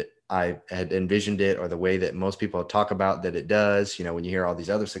way that I had envisioned it or the way that most people talk about that it does. When you hear all these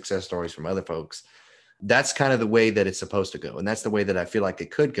other success stories from other folks, that's kind of the way that it's supposed to go. And that's the way that I feel like it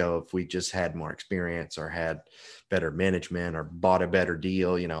could go if we just had more experience or had better management or bought a better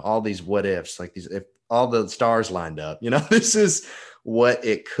deal, all these what ifs, like these, if all the stars lined up, this is what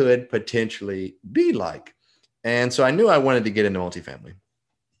it could potentially be like. And so I knew I wanted to get into multifamily.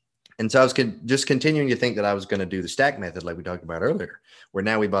 And so I was just continuing to think that I was going to do the stack method like we talked about earlier, where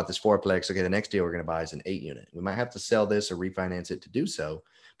now we bought this fourplex. Okay, the next deal we're going to buy is an 8 unit. We might have to sell this or refinance it to do so,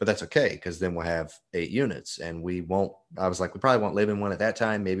 but that's okay because then we'll have 8 units and I was like, we probably won't live in one at that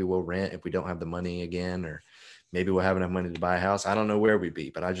time. Maybe we'll rent if we don't have the money again, or maybe we'll have enough money to buy a house. I don't know where we'd be,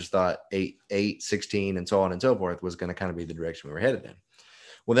 but I just thought 8, 16, and so on and so forth was going to kind of be the direction we were headed in.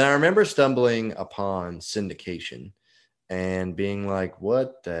 Well, then I remember stumbling upon syndication and being like,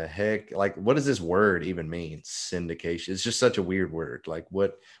 what the heck? Like, what does this word even mean? Syndication. It's just such a weird word. Like,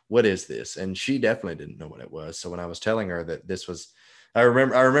 what is this? And she definitely didn't know what it was. So when I was telling her that this was, I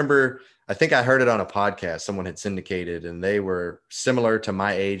remember, I think I heard it on a podcast. Someone had syndicated and they were similar to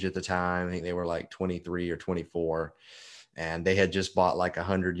my age at the time. I think they were like 23 or 24 and they had just bought like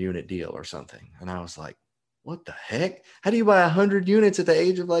 100-unit deal or something. And I was like, what the heck? How do you buy 100 units at the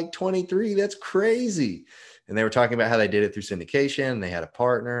age of like 23? That's crazy. And they were talking about how they did it through syndication. And they had a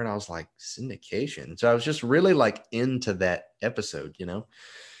partner and I was like, syndication. So I was just really like into that episode, And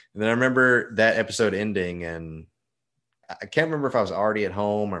then I remember that episode ending and I can't remember if I was already at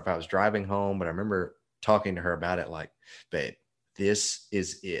home or if I was driving home, but I remember talking to her about it like, babe, this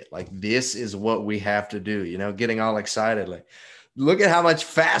is it. Like, this is what we have to do, getting all excited. Like, look at how much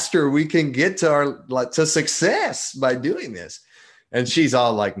faster we can get to success by doing this. And she's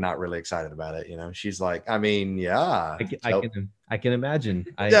all like, not really excited about it. She's like, I mean, yeah, I can imagine.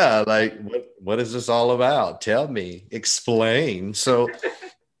 Yeah. Like what is this all about? Tell me, explain. So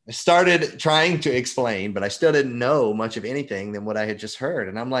started trying to explain, but I still didn't know much of anything than what I had just heard.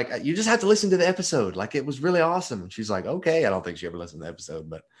 And I'm like, you just have to listen to the episode. Like, it was really awesome. And she's like, okay. I don't think she ever listened to the episode,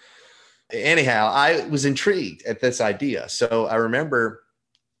 but anyhow, I was intrigued at this idea. So I remember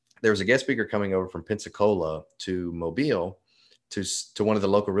there was a guest speaker coming over from Pensacola to Mobile to one of the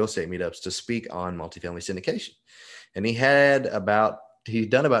local real estate meetups to speak on multifamily syndication. And he'd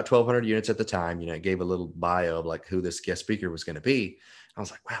done about 1,200 units at the time. You know, it gave a little bio of like who this guest speaker was going to be. I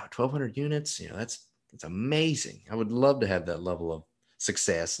was like, wow, 1,200 units, you know, that's amazing. I would love to have that level of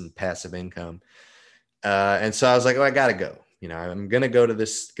success and passive income. And so I was like, oh, I got to go. You know, I'm going to go to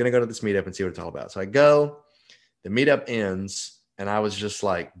this meetup and see what it's all about. So I go, the meetup ends, and I was just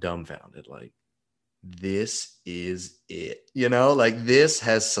like dumbfounded, like, this is it, you know, like this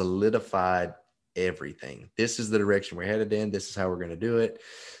has solidified everything. This is the direction we're headed in. This is how we're going to do it.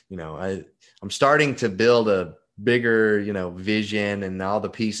 You know, I'm starting to build a bigger, you know, vision, and all the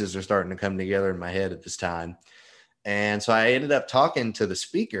pieces are starting to come together in my head at this time. And so I ended up talking to the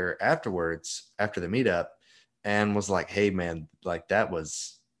speaker afterwards, after the meetup, and was like, hey man, like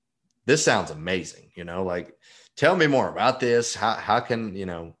this sounds amazing. You know, like, tell me more about this. How can, you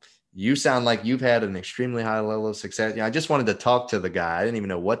know, you sound like you've had an extremely high level of success. You know, I just wanted to talk to the guy. I didn't even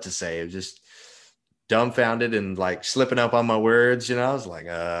know what to say. It was just dumbfounded and like slipping up on my words. You know, I was like,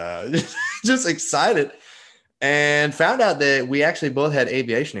 just excited, and found out that we actually both had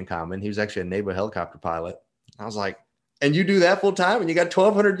aviation in common. He was actually a naval helicopter pilot. I was like, and you do that full time and you got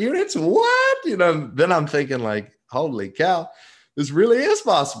 1,200 units? What? You know, then I'm thinking like, holy cow, this really is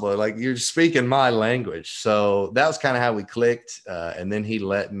possible. Like, you're speaking my language. So that was kind of how we clicked. And then he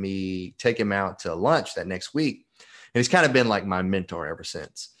let me take him out to lunch that next week. And he's kind of been like my mentor ever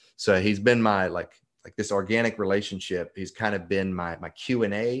since. So he's been my, like this organic relationship. He's kind of been my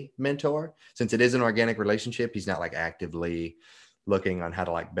Q&A mentor. Since it is an organic relationship, he's not like actively looking on how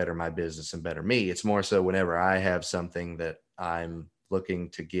to like better my business and better me. It's more so whenever I have something that I'm looking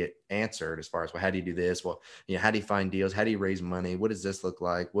to get answered, as far as, well, how do you do this? Well, you know, how do you find deals? How do you raise money? What does this look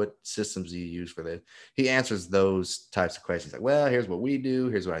like? What systems do you use for this? He answers those types of questions like, well, here's what we do.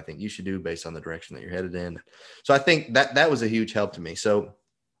 Here's what I think you should do based on the direction that you're headed in. So I think that was a huge help to me. So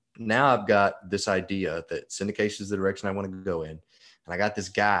now I've got this idea that syndication is the direction I want to go in. And I got this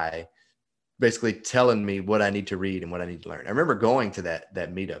guy basically telling me what I need to read and what I need to learn. I remember going to that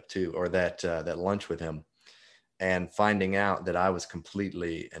meetup too, or that lunch with him, and finding out that I was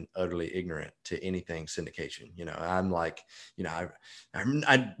completely and utterly ignorant to anything syndication. You know, I'm like, you know,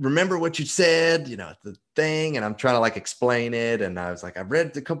 I remember what you said, you know, the thing, and I'm trying to like explain it. And I was like, I've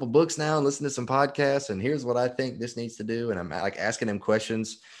read a couple books now and listened to some podcasts, and here's what I think this needs to do. And I'm like asking him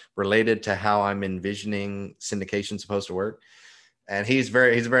questions related to how I'm envisioning syndication supposed to work. And he's a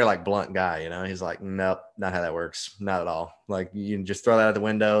very like blunt guy, you know. He's like, nope, not how that works. Not at all. Like, you can just throw that out the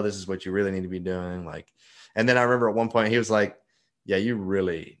window. This is what you really need to be doing. Like, and then I remember at one point he was like, yeah, you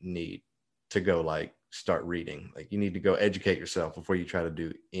really need to go like start reading. Like, you need to go educate yourself before you try to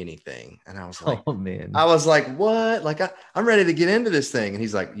do anything. And I was like, Oh man, I was like, what? Like, I'm ready to get into this thing. And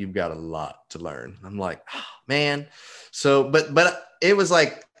he's like, you've got a lot to learn. I'm like, oh, man. So, but it was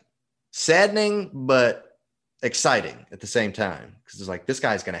like saddening, but exciting at the same time, because it's like, this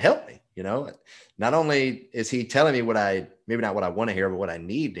guy's going to help me. You know, not only is he telling me maybe not what I want to hear, but what I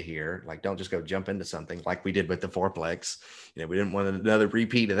need to hear. Like, don't just go jump into something like we did with the fourplex. You know, we didn't want another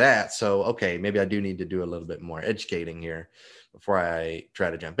repeat of that. So, okay, maybe I do need to do a little bit more educating here before I try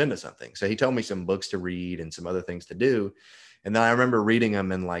to jump into something. So he told me some books to read and some other things to do. And then I remember reading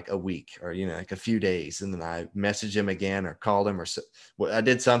them in like a week, or, you know, like a few days. And then I messaged him again or called him, or I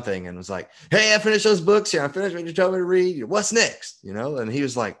did something and was like, hey, I finished those books here. I finished what you told me to read. What's next? You know? And he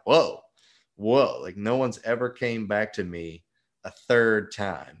was like, whoa, like no one's ever came back to me a third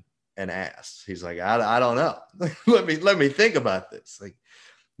time and asked. He's like, I don't know. let me think about this. Like,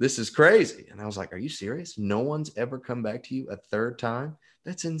 this is crazy. And I was like, are you serious? No one's ever come back to you a third time?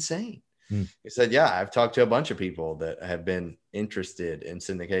 That's insane. He said, yeah, I've talked to a bunch of people that have been interested in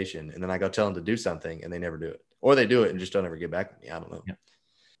syndication, and then I go tell them to do something and they never do it, or they do it and just don't ever get back with me. I don't know. Yeah.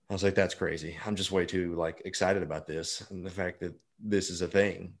 I was like, that's crazy. I'm just way too like excited about this and the fact that this is a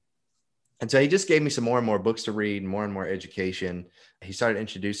thing. And so he just gave me some more and more books to read, more and more education. He started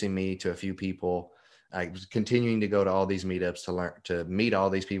introducing me to a few people. I was continuing to go to all these meetups to meet all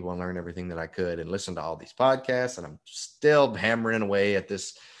these people and learn everything that I could and listen to all these podcasts. And I'm still hammering away at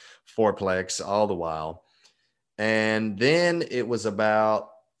this fourplex all the while. And then it was about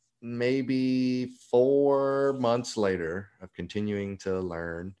maybe 4 months later of continuing to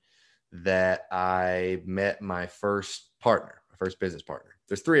learn that I met my first business partner.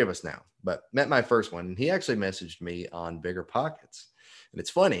 There's 3 of us now, but met my first one. And he actually messaged me on Bigger Pockets. And it's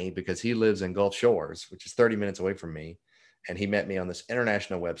funny because he lives in Gulf Shores, which is 30 minutes away from me. And he met me on this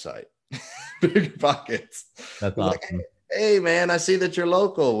international website, Bigger Pockets. That's He's like, awesome. hey man, I see that you're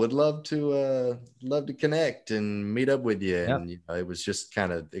local. Would love to connect and meet up with you. Yep. And it was just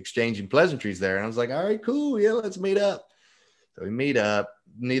kind of exchanging pleasantries there. And I was like, all right, cool. Yeah, let's meet up. So we meet up.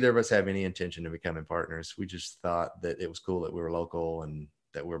 Neither of us have any intention of becoming partners. We just thought that it was cool that we were local and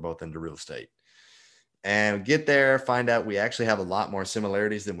that we were both into real estate. And get there, find out we actually have a lot more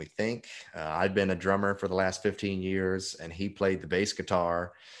similarities than we think. I'd been a drummer for the last 15 years, and he played the bass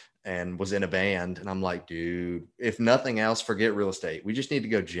guitar and was in a band. And I'm like, dude, if nothing else, forget real estate. We just need to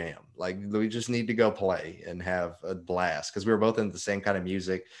go jam. Like, we just need to go play and have a blast, because we were both into the same kind of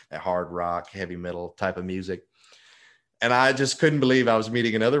music, that hard rock, heavy metal type of music. And I just couldn't believe I was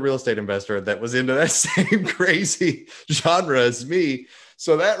meeting another real estate investor that was into that same crazy genre as me.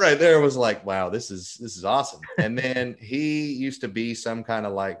 So that right there was like, wow, this is awesome. And then he used to be some kind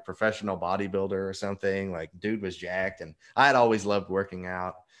of like professional bodybuilder or something. Like, dude was jacked, and I had always loved working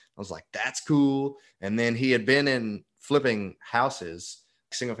out. I was like, that's cool. And then he had been in flipping houses,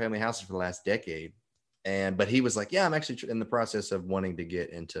 single family houses, for the last decade. But he was like, yeah, I'm actually in the process of wanting to get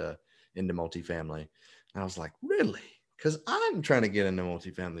into multifamily. And I was like, really? Because I'm trying to get into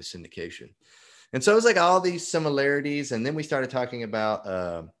multifamily syndication. And so it was like all these similarities. And then we started talking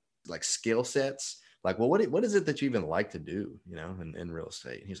about like skill sets. Like, well, what is it that you even like to do, in real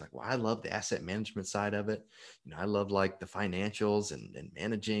estate? And he's like, well, I love the asset management side of it. I love like the financials and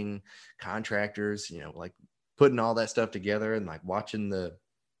managing contractors, like putting all that stuff together and like watching the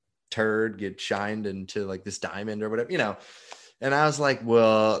turd get shined into like this diamond or whatever. And I was like,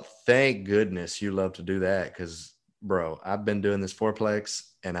 well, thank goodness you love to do that, because bro, I've been doing this fourplex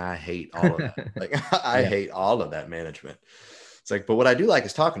and I hate all of that. Like, I hate all of that management. It's like, but what I do like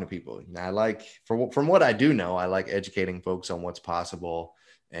is talking to people. I like, from what I do know, I like educating folks on what's possible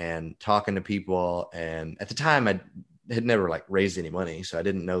and talking to people. And at the time, I had never like raised any money, so I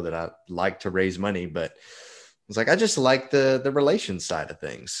didn't know that I liked to raise money. But it's like, I just like the relations side of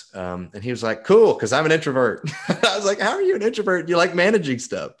things. And he was like, cool, because I'm an introvert. I was like, how are you an introvert? You like managing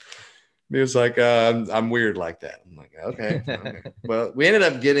stuff? He was like, I'm weird like that. I'm like, okay. Well, we ended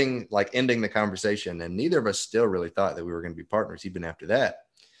up ending the conversation, and neither of us still really thought that we were going to be partners even after that.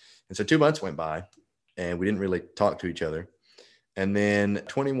 And so 2 months went by and we didn't really talk to each other. And then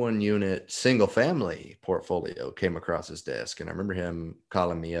 21 unit single family portfolio came across his desk. And I remember him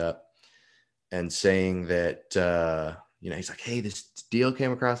calling me up and saying that, he's like, hey, this deal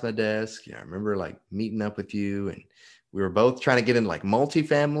came across my desk. I remember like meeting up with you, and we were both trying to get into like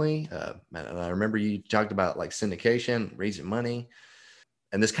multifamily. And I remember you talked about like syndication, raising money.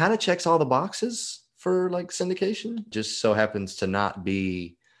 And this kind of checks all the boxes for like syndication. Just so happens to not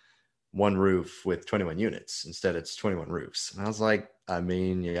be one roof with 21 units. Instead, it's 21 roofs. And I was like, I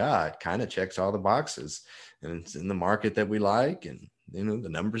mean, yeah, it kind of checks all the boxes. And it's in the market that we like. And, the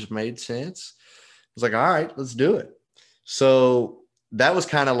numbers made sense. I was like, all right, let's do it. So that was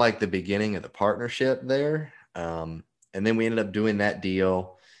kind of like the beginning of the partnership there. And then we ended up doing that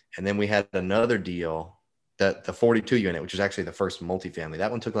deal. And then we had another deal, that the 42 unit, which was actually the first multifamily. That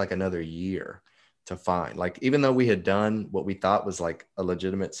one took like another year to find. Like, even though we had done what we thought was like a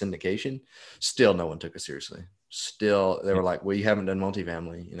legitimate syndication, still no one took us seriously. Still, they were like, well, you haven't done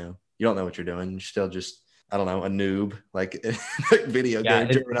multifamily, you don't know what you're doing. You're still just, I don't know, a noob, like video game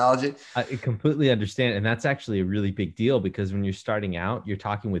terminology. I completely understand. And that's actually a really big deal, because when you're starting out, you're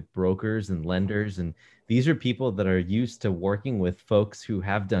talking with brokers and lenders, and these are people that are used to working with folks who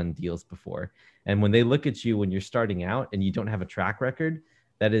have done deals before. And when they look at you when you're starting out and you don't have a track record,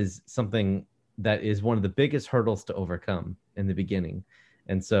 that is something that is one of the biggest hurdles to overcome in the beginning.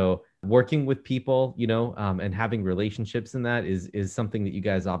 And so working with people, and having relationships in that is something that you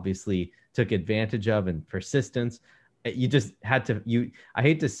guys obviously took advantage of, and persistence. You just had to, I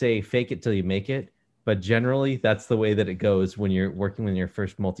hate to say fake it till you make it, but generally that's the way that it goes when you're working with your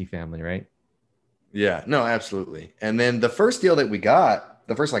first multifamily, right? Yeah, no, absolutely. And then the first deal that we got,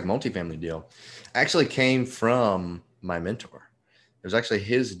 the first like multifamily deal, actually came from my mentor. It was actually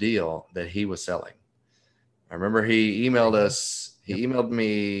his deal that he was selling. I remember he emailed us. He emailed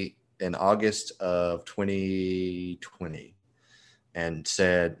me in August of 2020 and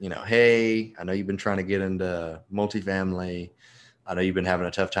said, hey, I know you've been trying to get into multifamily. I know you've been having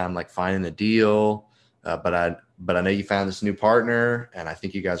a tough time like finding a deal, but I know you found this new partner, and I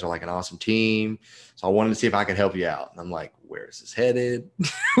think you guys are like an awesome team. So I wanted to see if I could help you out. And I'm like, where is this headed?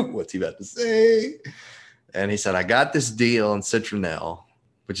 What's he about to say? And he said, I got this deal in Citronelle,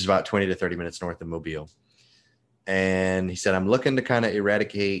 which is about 20 to 30 minutes north of Mobile. And he said, I'm looking to kind of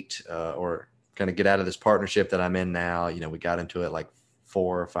eradicate or kind of get out of this partnership that I'm in now. We got into it like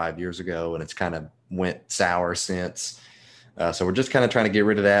 4 or 5 years ago, and it's kind of went sour since. So we're just kind of trying to get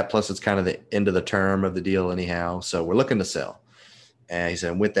rid of that. Plus, it's kind of the end of the term of the deal anyhow. So we're looking to sell. And he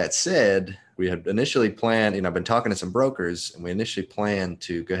said, with that said, we had initially planned, I've been talking to some brokers, and we initially planned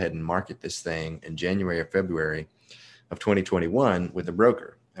to go ahead and market this thing in January or February of 2021 with a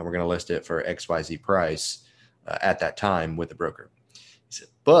broker. And we're going to list it for XYZ price at that time with the broker.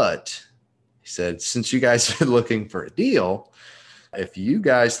 He said, since you guys are looking for a deal, if you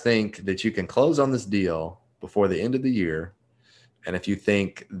guys think that you can close on this deal before the end of the year, and if you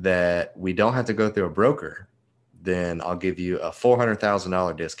think that we don't have to go through a broker, then I'll give you a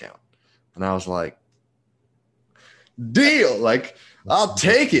 $400,000 discount. And I was like, deal, like, I'll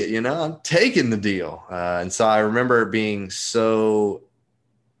take it, I'm taking the deal. And so I remember being so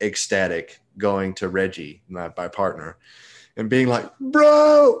ecstatic going to Reggie, my partner, and being like,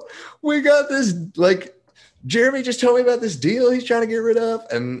 bro, we got this, like, Jeremy just told me about this deal he's trying to get rid of.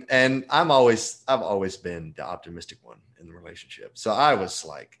 And I've always been the optimistic one in the relationship. So I was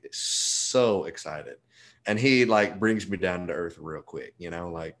like so excited. And he like brings me down to earth real quick,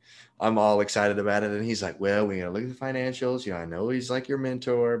 like I'm all excited about it. And he's like, well, we got to look at the financials. I know he's like your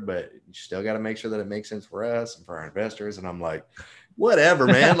mentor, but you still got to make sure that it makes sense for us and for our investors. And I'm like, whatever,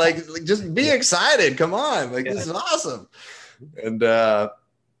 man, like just be excited. Come on. Like, this is awesome. And it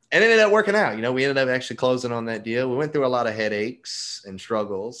ended up working out. We ended up actually closing on that deal. We went through a lot of headaches and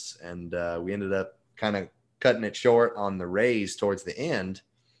struggles, and we ended up kind of cutting it short on the raise towards the end.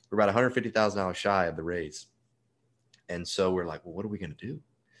 We're about $150,000 shy of the raise. And so we're like, well, what are we going to do?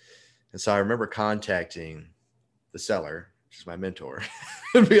 And so I remember contacting the seller, which is my mentor,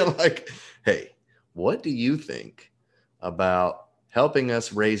 and being like, hey, what do you think about helping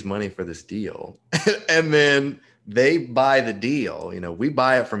us raise money for this deal? And then they buy the deal, we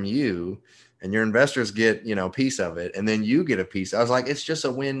buy it from you, and your investors get, a piece of it, and then you get a piece. I was like, it's just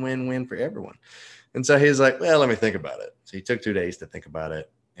a win-win-win for everyone. And so he was like, well, let me think about it. So he took 2 days to think about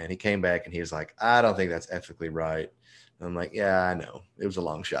it. And he came back and he was like, I don't think that's ethically right. And I'm like, yeah, I know. It was a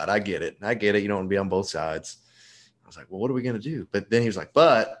long shot. I get it. You don't want to be on both sides. I was like, well, what are we going to do? But then he was like,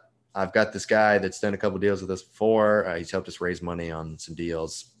 but I've got this guy that's done a couple of deals with us before. He's helped us raise money on some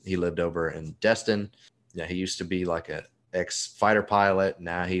deals. He lived over in Destin. He used to be like an ex-fighter pilot.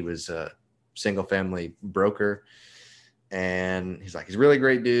 Now he was a single family broker. And he's like, he's a really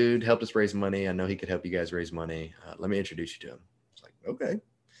great dude, helped us raise money. I know he could help you guys raise money. Let me introduce you to him. I was like, okay.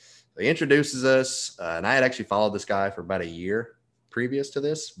 So he introduces us. And I had actually followed this guy for about a year previous to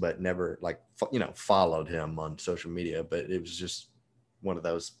this, but never followed him on social media. But it was just one of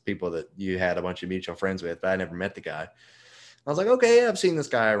those people that you had a bunch of mutual friends with, but I never met the guy. I was like, okay, I've seen this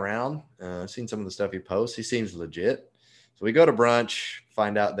guy around. I've seen some of the stuff he posts. He seems legit. So we go to brunch,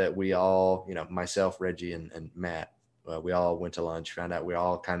 find out that we all, myself, Reggie, and Matt, we all went to lunch, found out we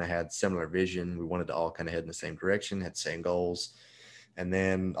all kind of had similar vision. We wanted to all kind of head in the same direction, had the same goals. And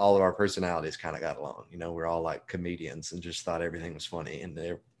then all of our personalities kind of got along. We're all like comedians and just thought everything was funny. And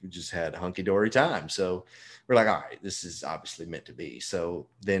we just had hunky-dory time. So we're like, all right, this is obviously meant to be. So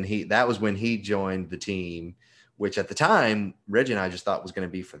then that was when he joined the team, which at the time, Reggie and I just thought was going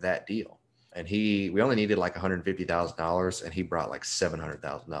to be for that deal. And we only needed like $150,000, and he brought like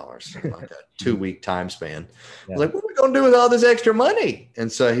 $700,000 in like a 2-week time span. I was like, what are we going to do with all this extra money?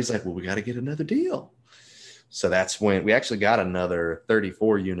 And so he's like, well, we got to get another deal. So that's when we actually got another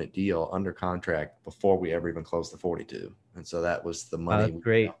 34 unit deal under contract before we ever even closed the 42. And so that was the money.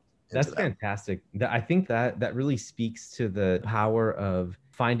 Great. That's fantastic. I think that really speaks to the power of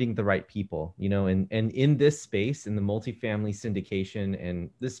finding the right people, and in this space, in the multifamily syndication and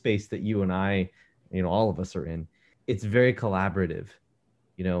this space that you and I, all of us are in, it's very collaborative.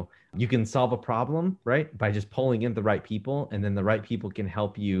 You can solve a problem, right, by just pulling in the right people, and then the right people can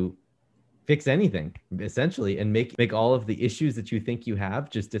help you fix anything essentially, and make all of the issues that you think you have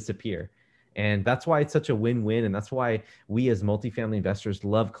just disappear. And that's why it's such a win-win. And that's why we as multifamily investors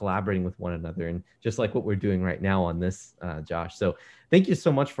love collaborating with one another. And just like what we're doing right now on this, Josh. So thank you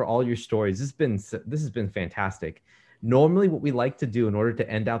so much for all your stories. This has been fantastic. Normally what we like to do in order to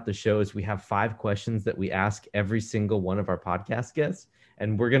end out the show is we have 5 questions that we ask every single one of our podcast guests.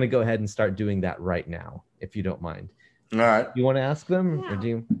 And we're going to go ahead and start doing that right now, if you don't mind. All right. You want to ask them? Yeah. Or do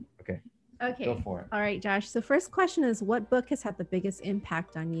you? Okay. Go for it. All right, Josh. So first question is, what book has had the biggest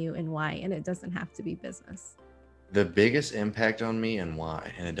impact on you and why? And it doesn't have to be business. The biggest impact on me and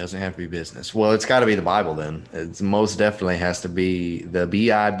why? And it doesn't have to be business. Well, it's got to be the Bible then. It most definitely has to be the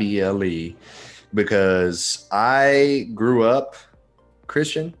Bible, because I grew up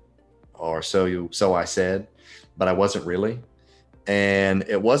Christian, or so I said, but I wasn't really. And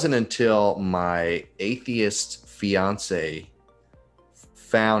it wasn't until my atheist fiance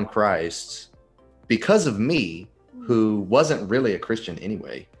found Christ because of me, who wasn't really a Christian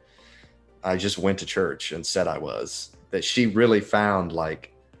anyway. I just went to church and said I was. That she really found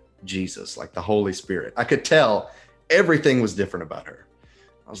like Jesus, like the Holy Spirit. I could tell everything was different about her.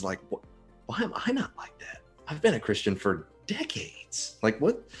 I was like, why am I not like that? I've been a Christian for decades. Like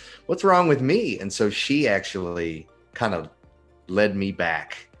what's wrong with me? And so she actually kind of led me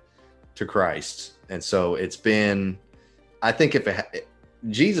back to Christ. And so it's been, I think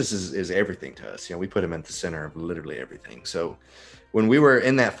Jesus is everything to us. You know, we put him at the center of literally everything. So when we were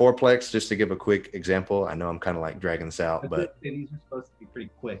in that fourplex, just to give a quick example, I know I'm kind of like dragging this out, but these are supposed to be pretty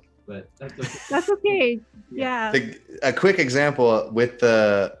quick, but that's okay. That's okay. Yeah. A quick example with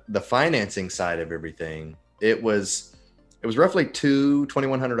the financing side of everything, it was roughly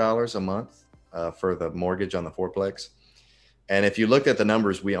 $2,100 a month for the mortgage on the fourplex. And if you looked at the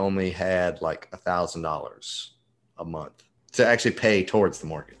numbers, we only had like $1,000 a month to actually pay towards the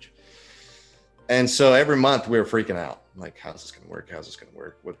mortgage. And so every month we were freaking out, like, how's this going to work? How's this going to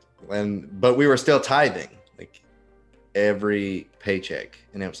work? But we were still tithing, like every paycheck.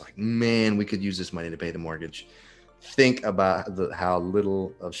 And it was like, man, we could use this money to pay the mortgage. Think about how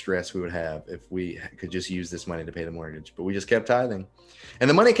little of stress we would have if we could just use this money to pay the mortgage. But we just kept tithing. And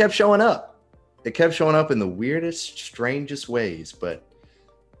the money kept showing up. It kept showing up in the weirdest, strangest ways. But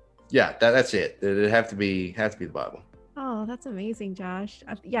yeah, that's it. It'd have to be the Bible. Oh, that's amazing, Josh.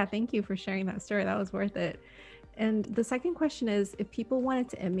 Yeah, thank you for sharing that story. That was worth it. And the second question is, if people wanted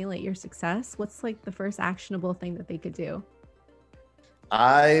to emulate your success, what's like the first actionable thing that they could do?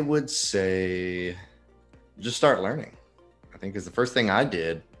 I would say just start learning. I think is the first thing I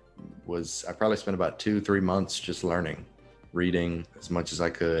did was I probably spent about 2-3 months just learning, reading as much as I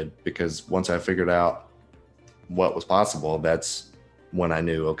could, because once I figured out what was possible, that's when I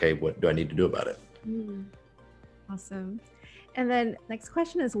knew, okay, what do I need to do about it? Awesome. And then next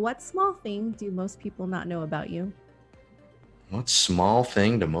question is, what small thing do most people not know about you? What small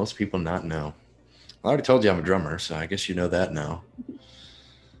thing do most people not know? I already told you I'm a drummer, so I guess you know that now.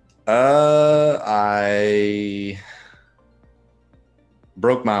 I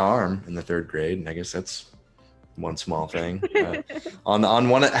broke my arm in the 3rd grade, and I guess that's one small thing. On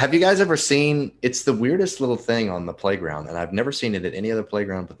one, have you guys ever seen? It's the weirdest little thing on the playground, and I've never seen it at any other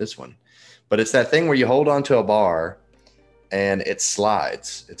playground but this one. But it's that thing where you hold onto a bar and it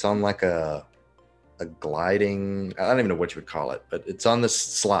slides. It's on like a gliding, I don't even know what you would call it, but it's on this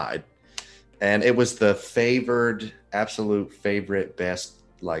slide. And it was the absolute favorite, best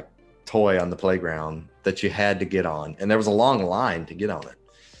like toy on the playground that you had to get on. And there was a long line to get on it.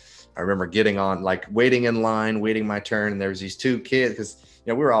 I remember getting on, like waiting in line, waiting my turn. And there was these 2 kids, because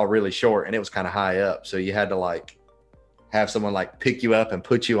we were all really short and it was kind of high up. So you had to like have someone like pick you up and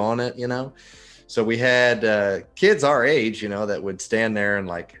put you on it, So we had kids our age, that would stand there and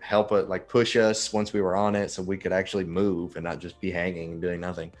like help it, like push us once we were on it, so we could actually move and not just be hanging and doing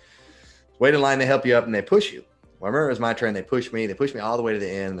nothing. Wait in line, they help you up and they push you. Well, I remember it was my turn. They pushed me all the way to the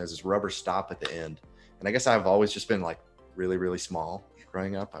end. There's this rubber stop at the end. And I guess I've always just been like really, really small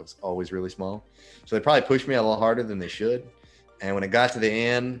growing up. I was always really small. So they probably pushed me a little harder than they should. And when it got to the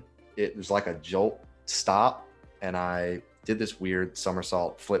end, it was like a jolt stop. And I did this weird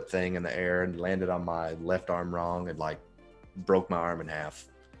somersault flip thing in the air and landed on my left arm wrong and like broke my arm in half.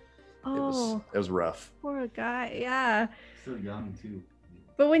 Oh, it was rough. Poor guy. Yeah. So young too.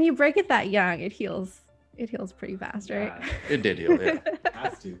 But when you break it that young, it heals pretty fast, right? Yeah, it did heal. Yeah.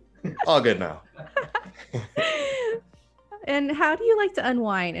 Has to. All good now. And how do you like to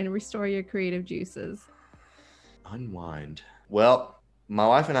unwind and restore your creative juices? Unwind. Well, my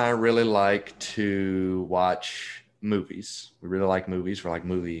wife and I really like to watch movies. We really like movies. We're like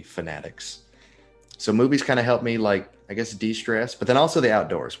movie fanatics. So movies kind of help me, like, I guess, de-stress, but then also the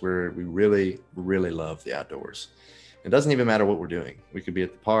outdoors, where we really, really love the outdoors. It doesn't even matter what we're doing. We could be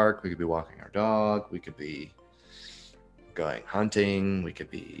at the park. We could be walking our dog. We could be going hunting. We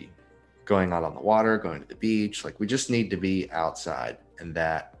could be going out on the water, going to the beach. Like, we just need to be outside. And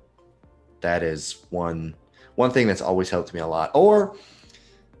that is one thing that's always helped me a lot. Or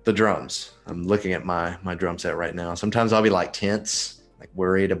the drums. I'm looking at my drum set right now. Sometimes I'll be like tense, like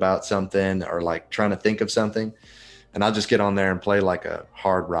worried about something or like trying to think of something. And I'll just get on there and play like a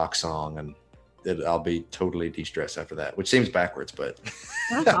hard rock song, and I'll be totally de-stressed after that, which seems backwards, but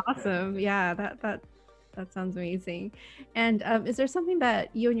that's awesome. Yeah, that sounds amazing. And is there something that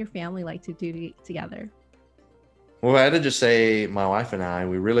you and your family like to do together? Well, I had to just say, my wife and I,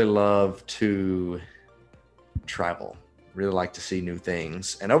 we really love to travel, really like to see new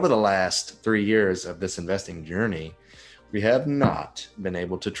things. And over the last 3 years of this investing journey, We have not been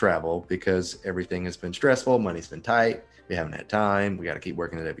able to travel because everything has been stressful. Money's been tight. We haven't had time. We got to keep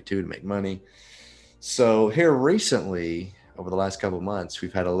working at W-2 to make money. So here recently, over the last couple of months,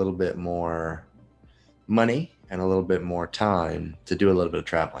 we've had a little bit more money and a little bit more time to do a little bit of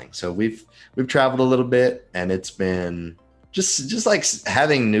traveling. So we've traveled a little bit, and it's been just like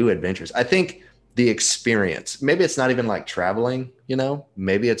having new adventures. I think the experience, maybe it's not even like traveling,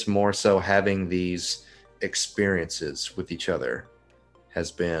 maybe it's more so having these experiences with each other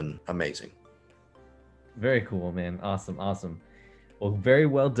has been amazing. Very cool, man. Awesome. Well, very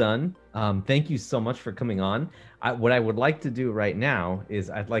well done. Thank you so much for coming on. What I would like to do right now is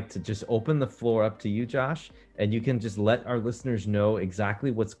I'd like to just open the floor up to you, Josh, and you can just let our listeners know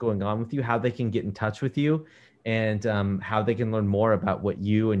exactly what's going on with you, how they can get in touch with you, and how they can learn more about what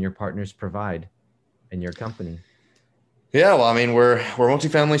you and your partners provide in your company. Yeah, well, I mean, we're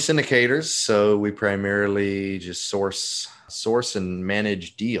multifamily syndicators, so we primarily just source and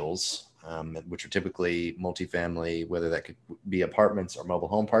manage deals, which are typically multifamily, whether that could be apartments or mobile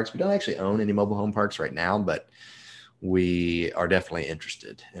home parks. We don't actually own any mobile home parks right now, but we are definitely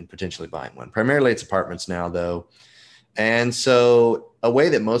interested in potentially buying one. Primarily, it's apartments now, though. And so a way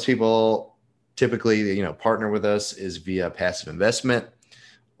that most people typically, partner with us is via passive investment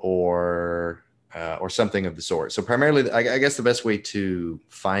or something of the sort. So primarily, I guess the best way to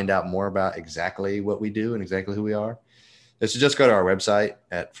find out more about exactly what we do and exactly who we are is to just go to our website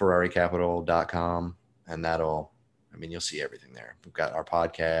at ferraricapital.com, and you'll see everything there. We've got our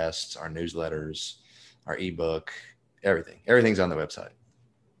podcasts, our newsletters, our ebook, everything's on the website.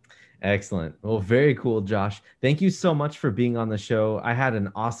 Excellent. Well, very cool, Josh. Thank you so much for being on the show. I had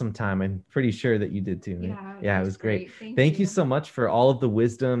an awesome time. I'm pretty sure that you did too. Yeah, it was great. Thank you so much for all of the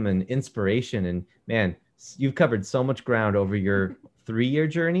wisdom and inspiration. And man, you've covered so much ground over your 3-year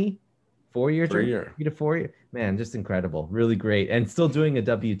journey, 4-year journey, 3 to 4 year. Man, just incredible. Really great. And still doing a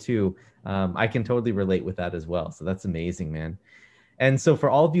W-2. I can totally relate with that as well. So that's amazing, man. And so for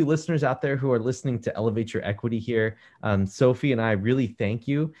all of you listeners out there who are listening to Elevate Your Equity here, Sophie and I really thank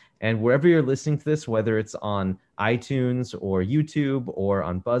you. And wherever you're listening to this, whether it's on iTunes or YouTube or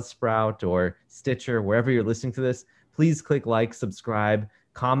on Buzzsprout or Stitcher, wherever you're listening to this, please click like, subscribe,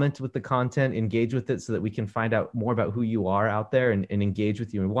 comment with the content, engage with it so that we can find out more about who you are out there and engage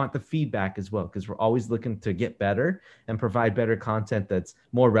with you. And we want the feedback as well, because we're always looking to get better and provide better content that's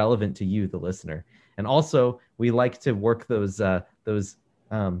more relevant to you, the listener. And also, we like to work those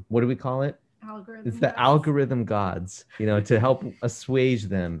what do we call it? It's the algorithm gods, to help assuage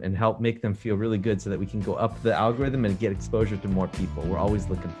them and help make them feel really good so that we can go up the algorithm and get exposure to more people. We're always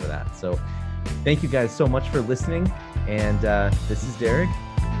looking for that. So thank you guys so much for listening. And this is Derek.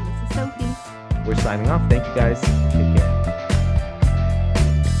 And this is Sophie. We're signing off. Thank you guys.